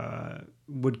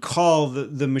would call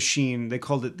the machine, they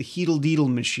called it the Heedle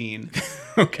Deedle machine.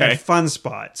 Okay. At Fun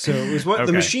Spot. So it was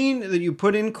the machine that you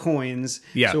put in coins.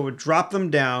 Yeah. So it would drop them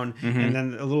down, and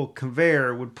then a little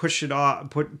conveyor would push it off.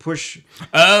 Push.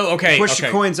 Oh, okay. Push the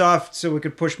coins off, so we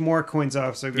could push more coins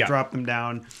off, so we could drop them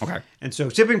down. Okay. And so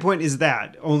Tipping Point is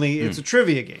that. Only it's a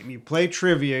trivia game. You play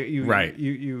trivia.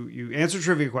 You answer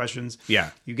trivia questions. Yeah.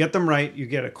 You get them right. You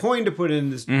get a coin to put in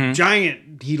this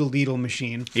giant Heedle Deedle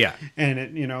machine. Yeah. And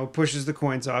it pushes the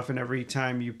coins off, and every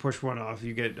time you push one off,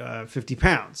 you get 50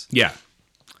 pounds. Yeah.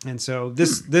 And so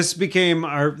this became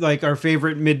our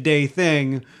favorite midday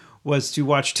thing was to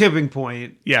watch Tipping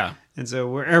Point. Yeah. And so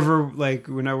wherever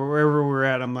we're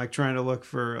at, I'm like trying to look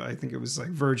for, I think it was like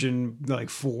Virgin like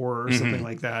 4 or something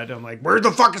like that. I'm like, where the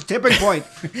fuck is Tipping Point?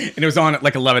 And it was on at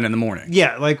like 11 in the morning.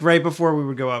 Yeah, like right before we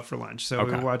would go out for lunch. So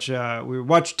Okay. we would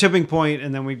watch Tipping Point,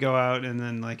 and then we'd go out and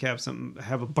then like have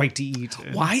a bite to eat.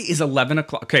 Why is 11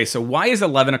 o'clock? Okay, so why is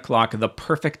 11 o'clock the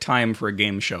perfect time for a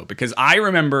game show? Because I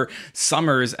remember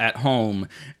summers at home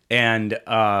and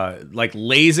like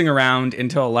lazing around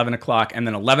until 11 o'clock, and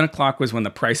then 11 o'clock was when The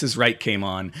Price is Right came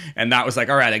on, and that was like,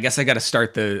 all right, I guess I got to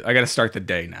start the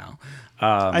day now.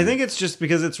 I think it's just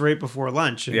because it's right before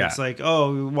lunch, and Yeah. it's like,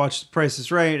 oh, we watch The Price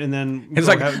is Right, and then It's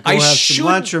go like, have I some should-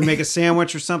 lunch or make a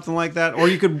sandwich or something like that. Or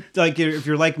you could, like, if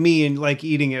you're like me and like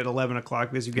eating at 11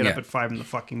 o'clock because you get up Yeah. at 5 in the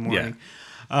fucking morning.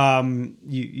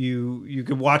 You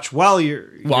could watch while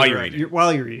you're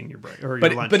eating your break or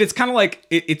your lunch. But it's kind of like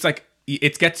it's like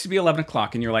it gets to be 11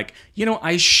 o'clock and you're like,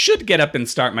 I should get up and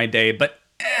start my day, but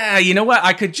you know what?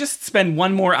 I could just spend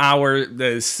one more hour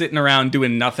sitting around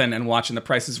doing nothing and watching The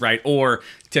Price is Right or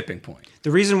Tipping Point. The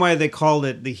reason why they called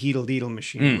it the Heedle Deedle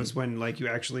machine was when like you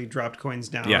actually dropped coins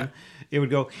down. Yeah. It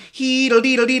would go Heedle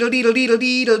Deedle Deedle Deedle Deedle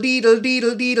Deedle Deedle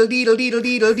Deedle Deedle Deedle Deedle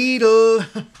Deedle Deedle.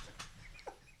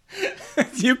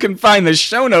 You can find the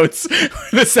show notes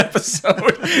for this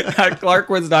episode at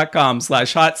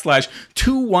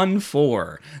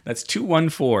clarkwoods.com/hot/214. That's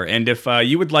 214. And if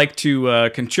you would like to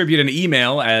contribute an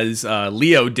email, as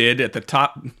Leo did at the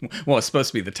top, well, it's supposed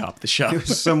to be the top of the show.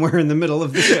 Somewhere in the middle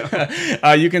of the show.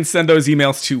 You can send those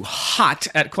emails to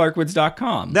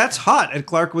hot@clarkwoods.com. That's hot at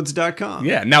clarkwoods.com.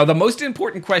 Yeah. Now, the most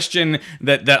important question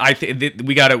that I think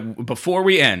we got to, before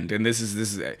we end, and this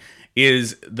is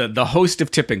the host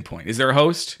of Tipping Point. Is there a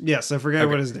host? Yes, I forget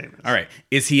what his name is. All right.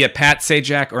 Is he a Pat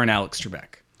Sajak or an Alex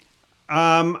Trebek?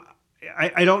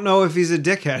 I don't know if he's a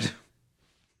dickhead.